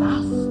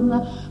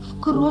прекрасно в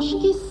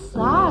крошке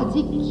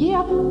садике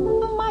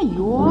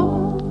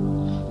моем.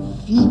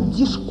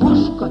 Видишь,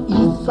 кошка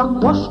из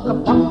окошка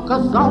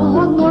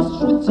показала нос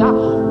шутя,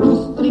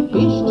 пусть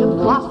трепещет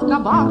глаз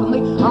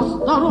коварный,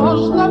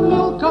 осторожно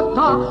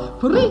мелкота.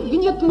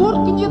 Прыгнет,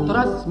 муркнет,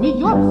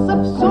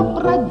 рассмеется, все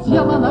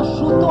проделано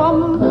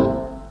шутом.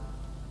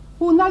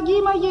 У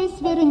ноги моей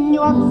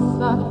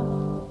свернется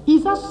и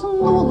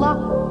заснула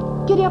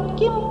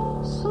крепким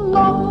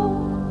сном.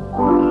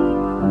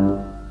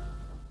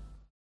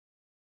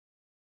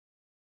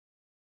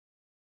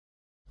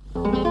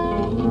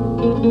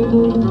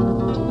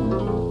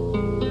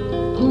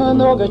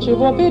 Много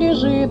чего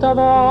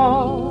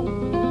пережитого,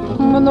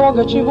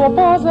 много чего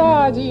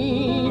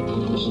позади,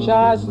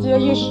 счастья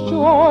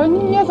еще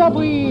не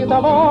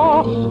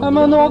забытого,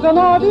 много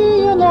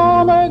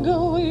новинок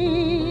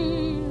мглы.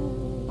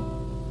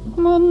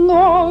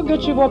 много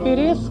чего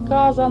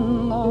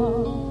пересказано,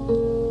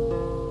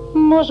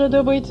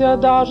 может быть,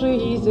 даже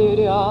и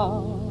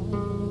зря.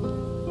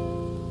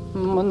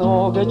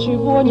 Много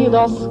чего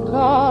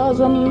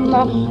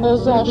недосказано,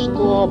 за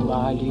что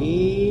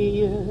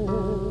болеет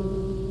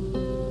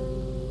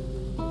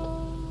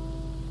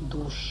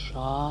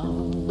душа.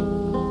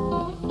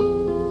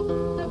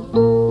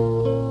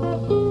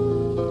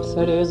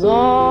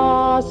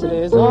 Слеза,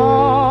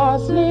 слеза,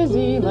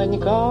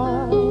 слезинонька,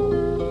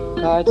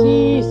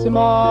 катись,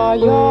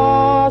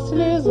 моя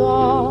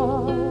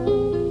слеза.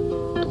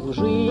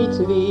 Тужить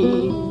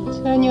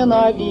ведь не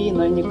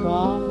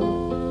новинонька,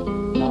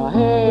 но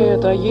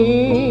это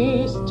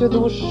есть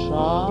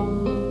душа.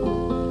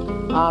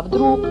 А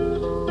вдруг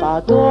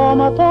потом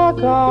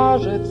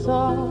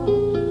покажется,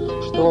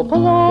 что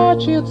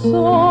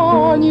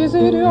плачется не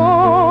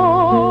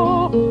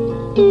зря,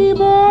 и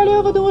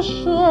боль в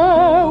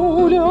душе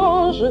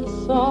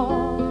уляжется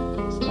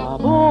с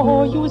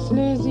тобою,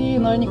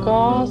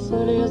 слезинонька,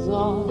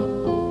 слеза,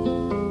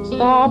 с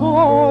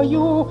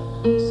тобою,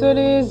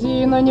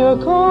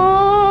 слезинонька,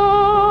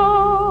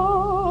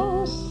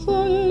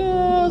 слеза.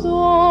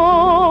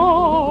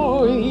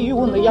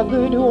 Юные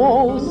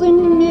грезы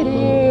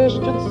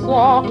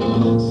мерещатся,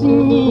 с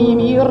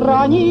ними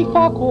ранний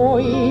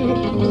покой.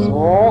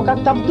 Все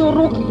как-то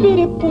вдруг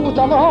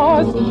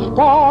перепуталось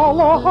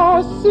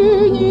по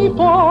синей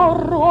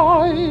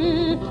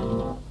порой.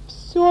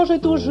 Все же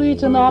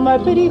тужить нам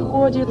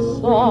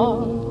приходится,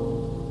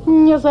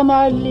 не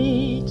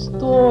замолить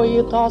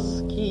той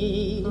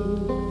тоски.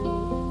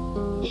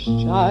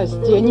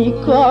 Счастье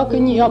никак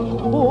не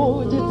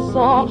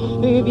обходится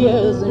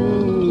без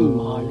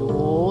мимолетной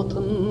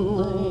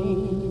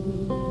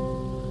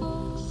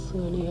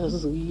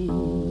слезы.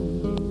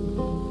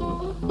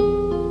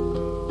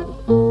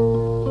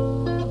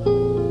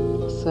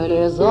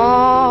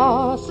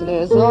 Слеза,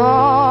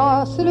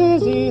 слеза,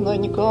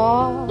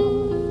 слезинонька,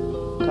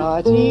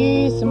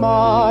 катись,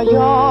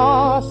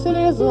 моя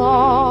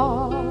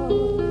слеза.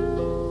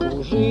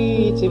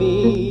 Жить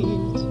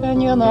ведь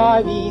не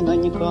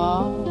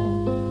новинонька,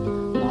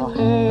 но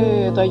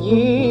это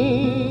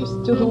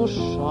есть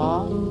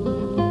душа.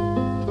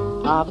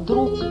 А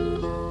вдруг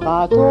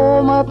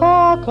потом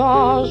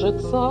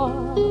покажется,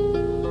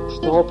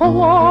 что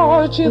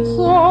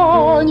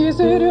плачется не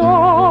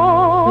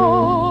зря,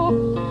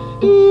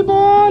 и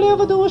боль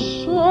в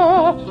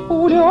душе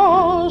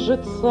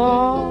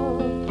уляжется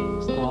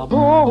с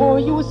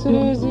тобою,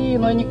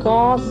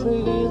 слезинонька,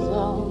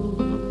 слеза,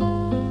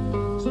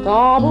 с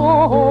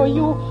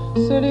тобою,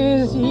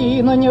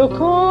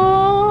 слезинонька,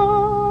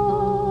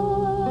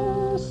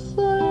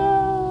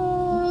 слеза.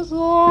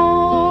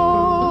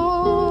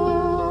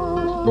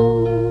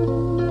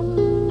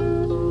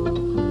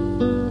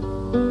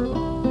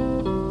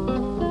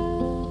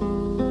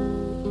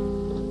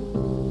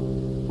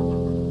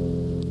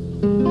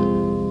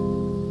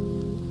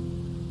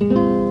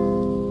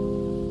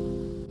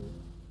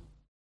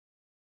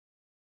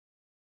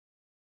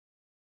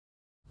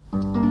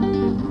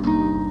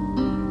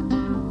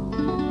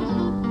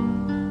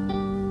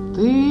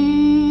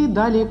 Ты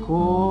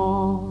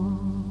далеко,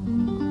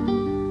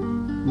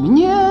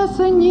 мне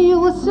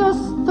снился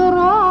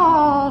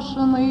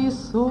страшный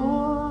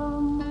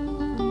сон,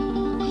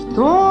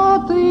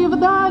 что ты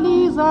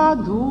вдали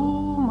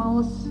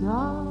задумался,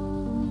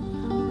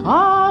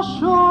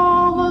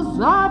 пошел,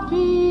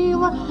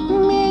 запил,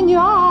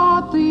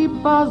 меня ты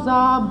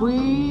позабыл.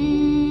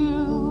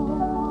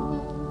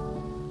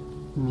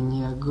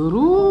 Мне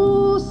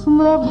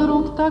грустно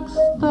вдруг так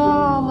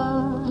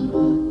стало,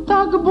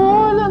 так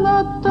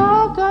больно,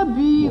 так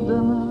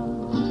обидно.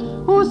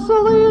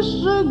 Услышь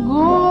же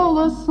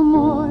голос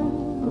мой,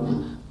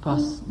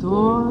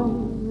 постой,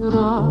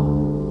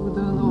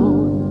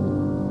 родной,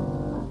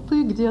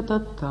 ты где-то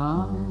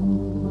там.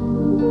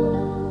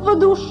 В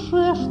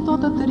душе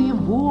что-то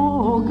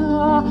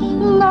тревога,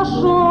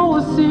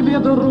 нашел себе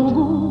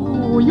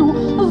другую,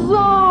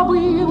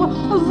 забыл,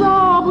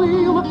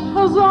 забыл,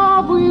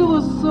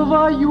 забыл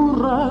свою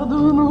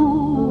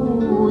родную.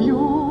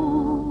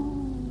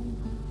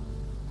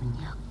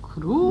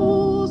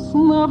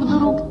 Грустно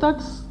вдруг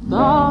так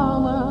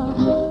стало,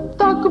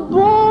 так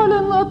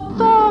больно,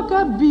 так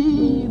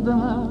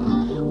обидно.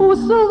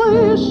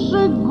 Услышь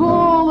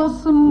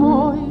голос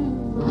мой,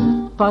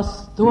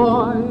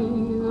 постой,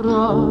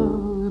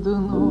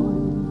 родной.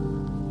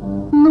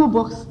 Ну,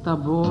 Бог с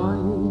тобой,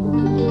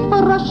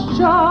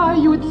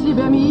 прощаю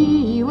тебя,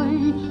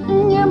 милый,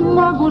 не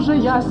могу же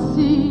я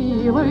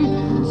силой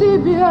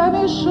тебе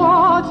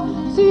мешать,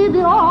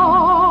 тебя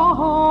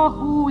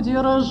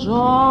удержать.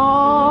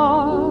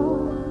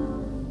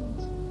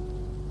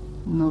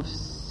 Но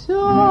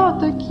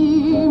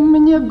все-таки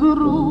мне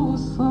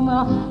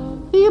грустно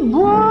и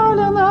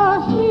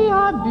больно, и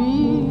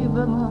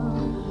обидно.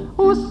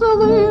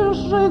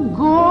 Услышь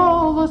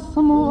голос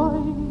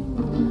мой,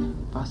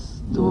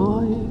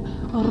 постой,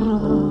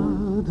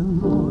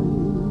 родной.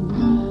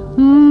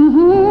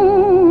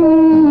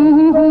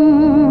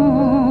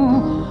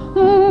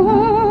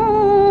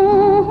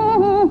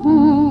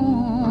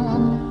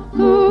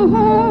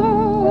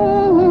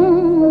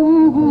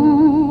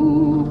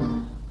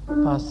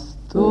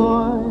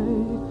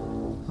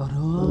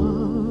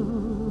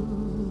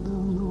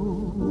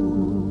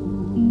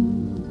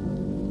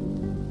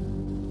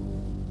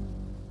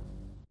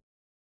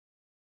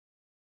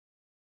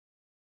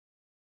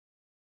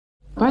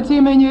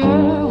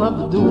 Потемнело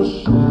в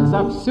душе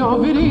за все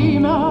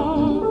время,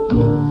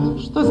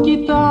 что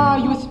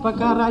скитаюсь по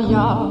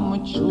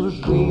краям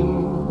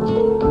чужим.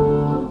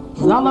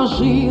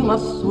 Заложила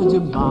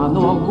судьба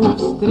ногу в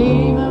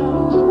стремя,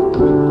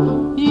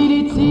 и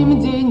летим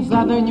день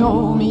за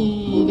днем,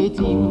 и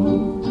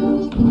летим.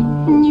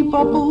 Не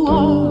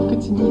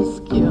поплакать ни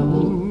с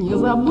кем, не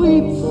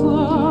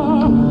забыться,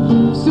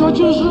 все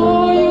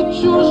чужое,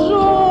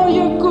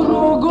 чужое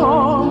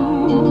кругом,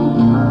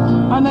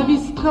 а на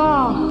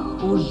висках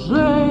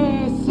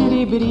уже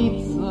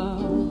серебрится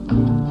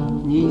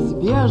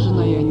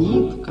неизбежная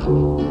нитка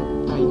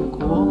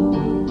тайком.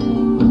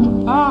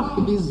 Ах,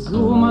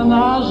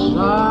 безумно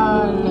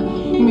жаль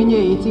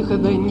мне этих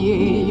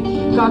дней,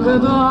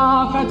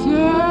 когда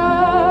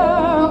хотелось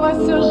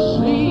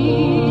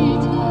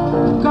жить,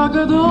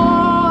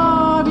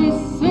 когда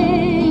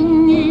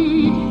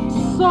весенний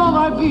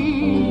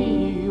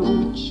соловей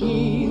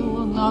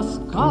учил нас,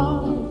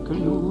 как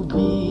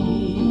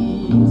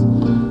любить,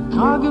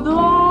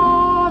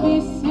 когда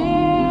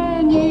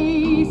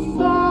весенний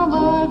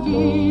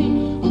соловей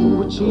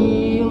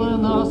учил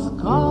нас,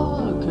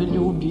 как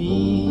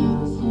любить.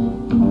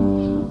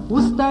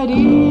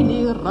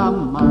 Устарели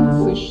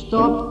романсы,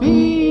 что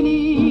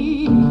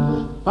пели,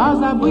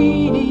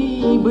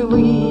 позабыли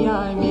былые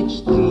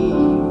мечты.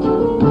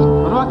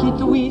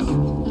 Роки-твист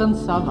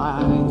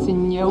танцевать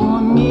не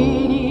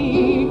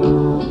умели,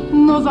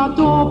 но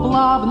зато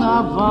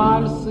плавно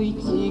вальсы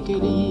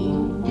текли.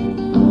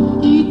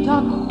 И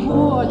так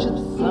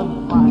хочется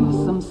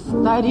вальсом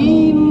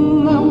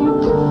старинным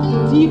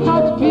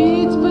тихо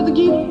петь под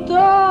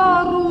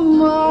гитару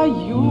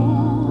мою,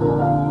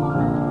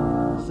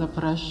 за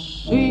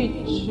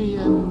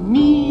прошедшее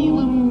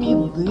милым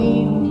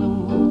медыным,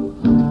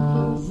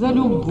 за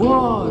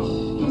любовь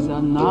и за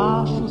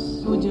нашу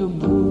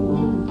судьбу.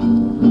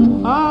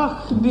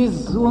 Ах,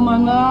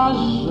 безумно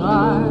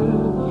жаль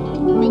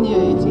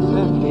мне этих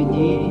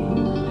дней,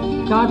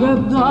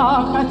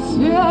 когда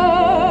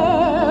хотелось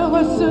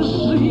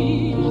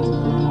жить,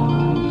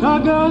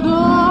 когда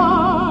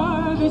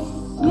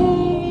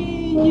весенний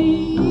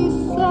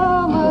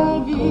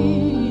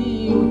соловей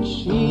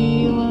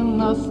учил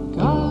нас,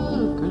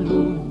 как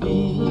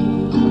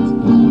любить,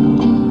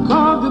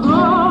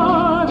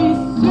 когда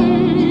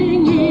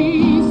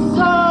весенний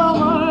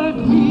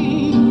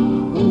соловей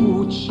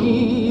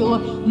учил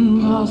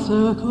нас,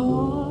 как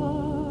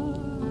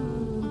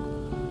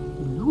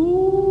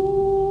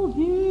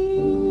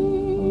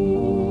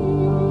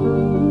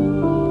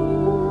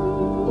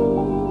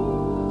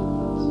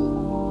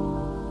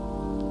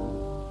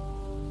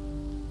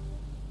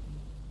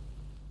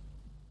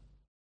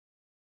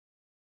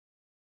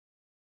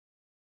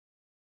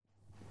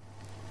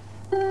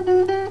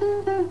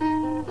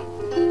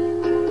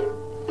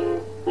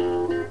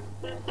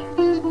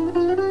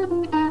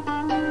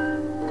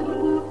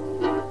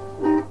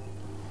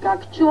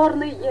как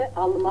черные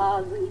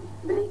алмазы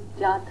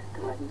блестят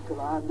твои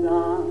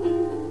глаза.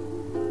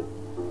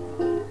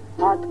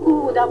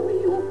 Откуда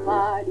вы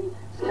упали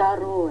с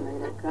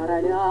короной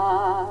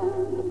короля?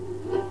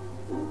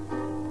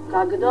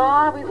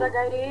 Когда вы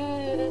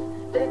загорелись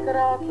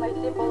прекрасной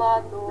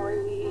теплотой,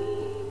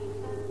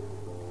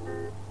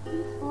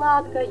 и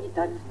сладко, и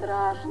так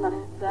страшно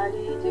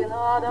царите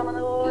надо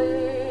мной.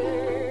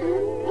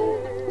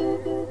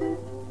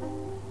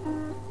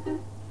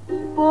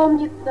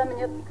 Помнится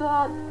мне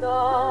сказка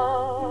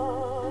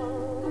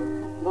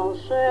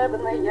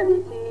волшебная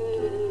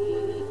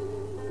метель.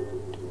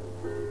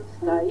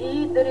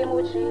 Стоит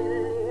дремучий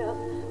лес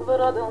в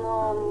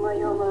родном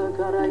моем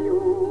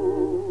краю.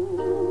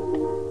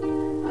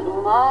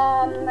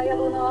 Туманная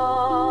луна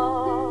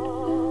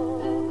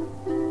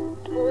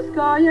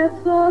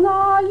спускается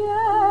на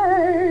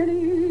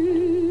ели,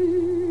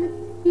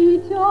 и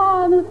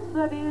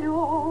тянутся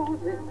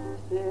березы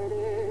в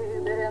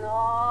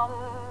серебряном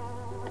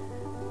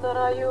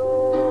раю.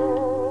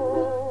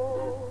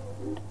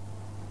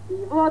 И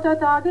вот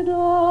тогда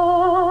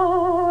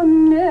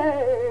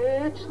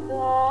мечтал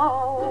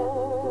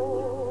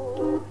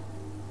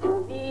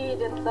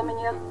увидеться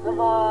мне с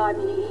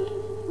вами.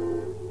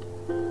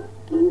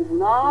 Не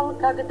знал,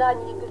 когда,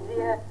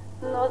 нигде,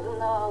 но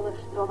знал,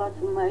 что вас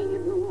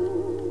найду.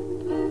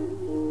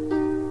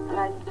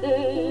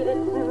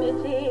 Рассеялись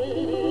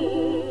метели,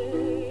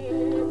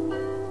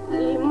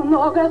 и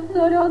много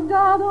слез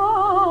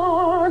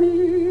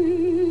годами.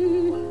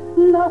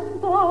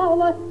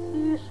 Настала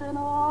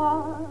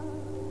тишина,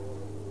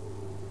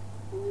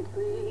 и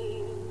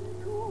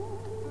приду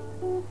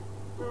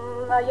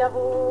наяву.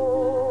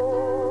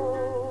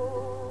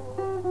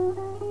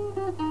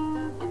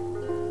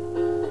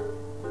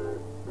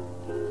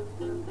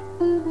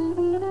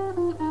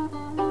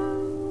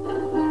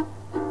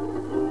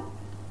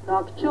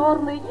 Как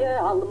черные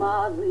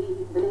алмазы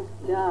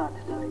блестят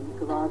твои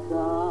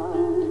глаза.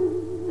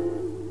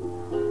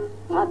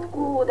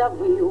 Откуда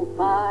вы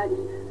упали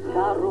с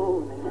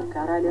короной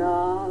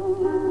короля?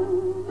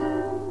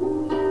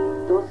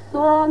 То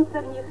солнце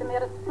в них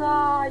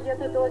мерцает,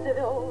 то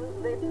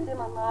звезды в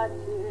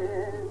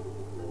темноте.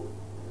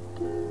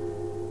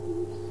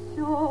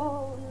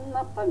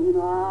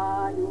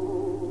 напоминаю,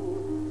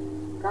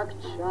 как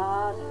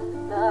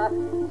часто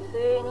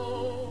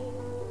ценит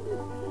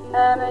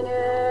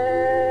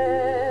мне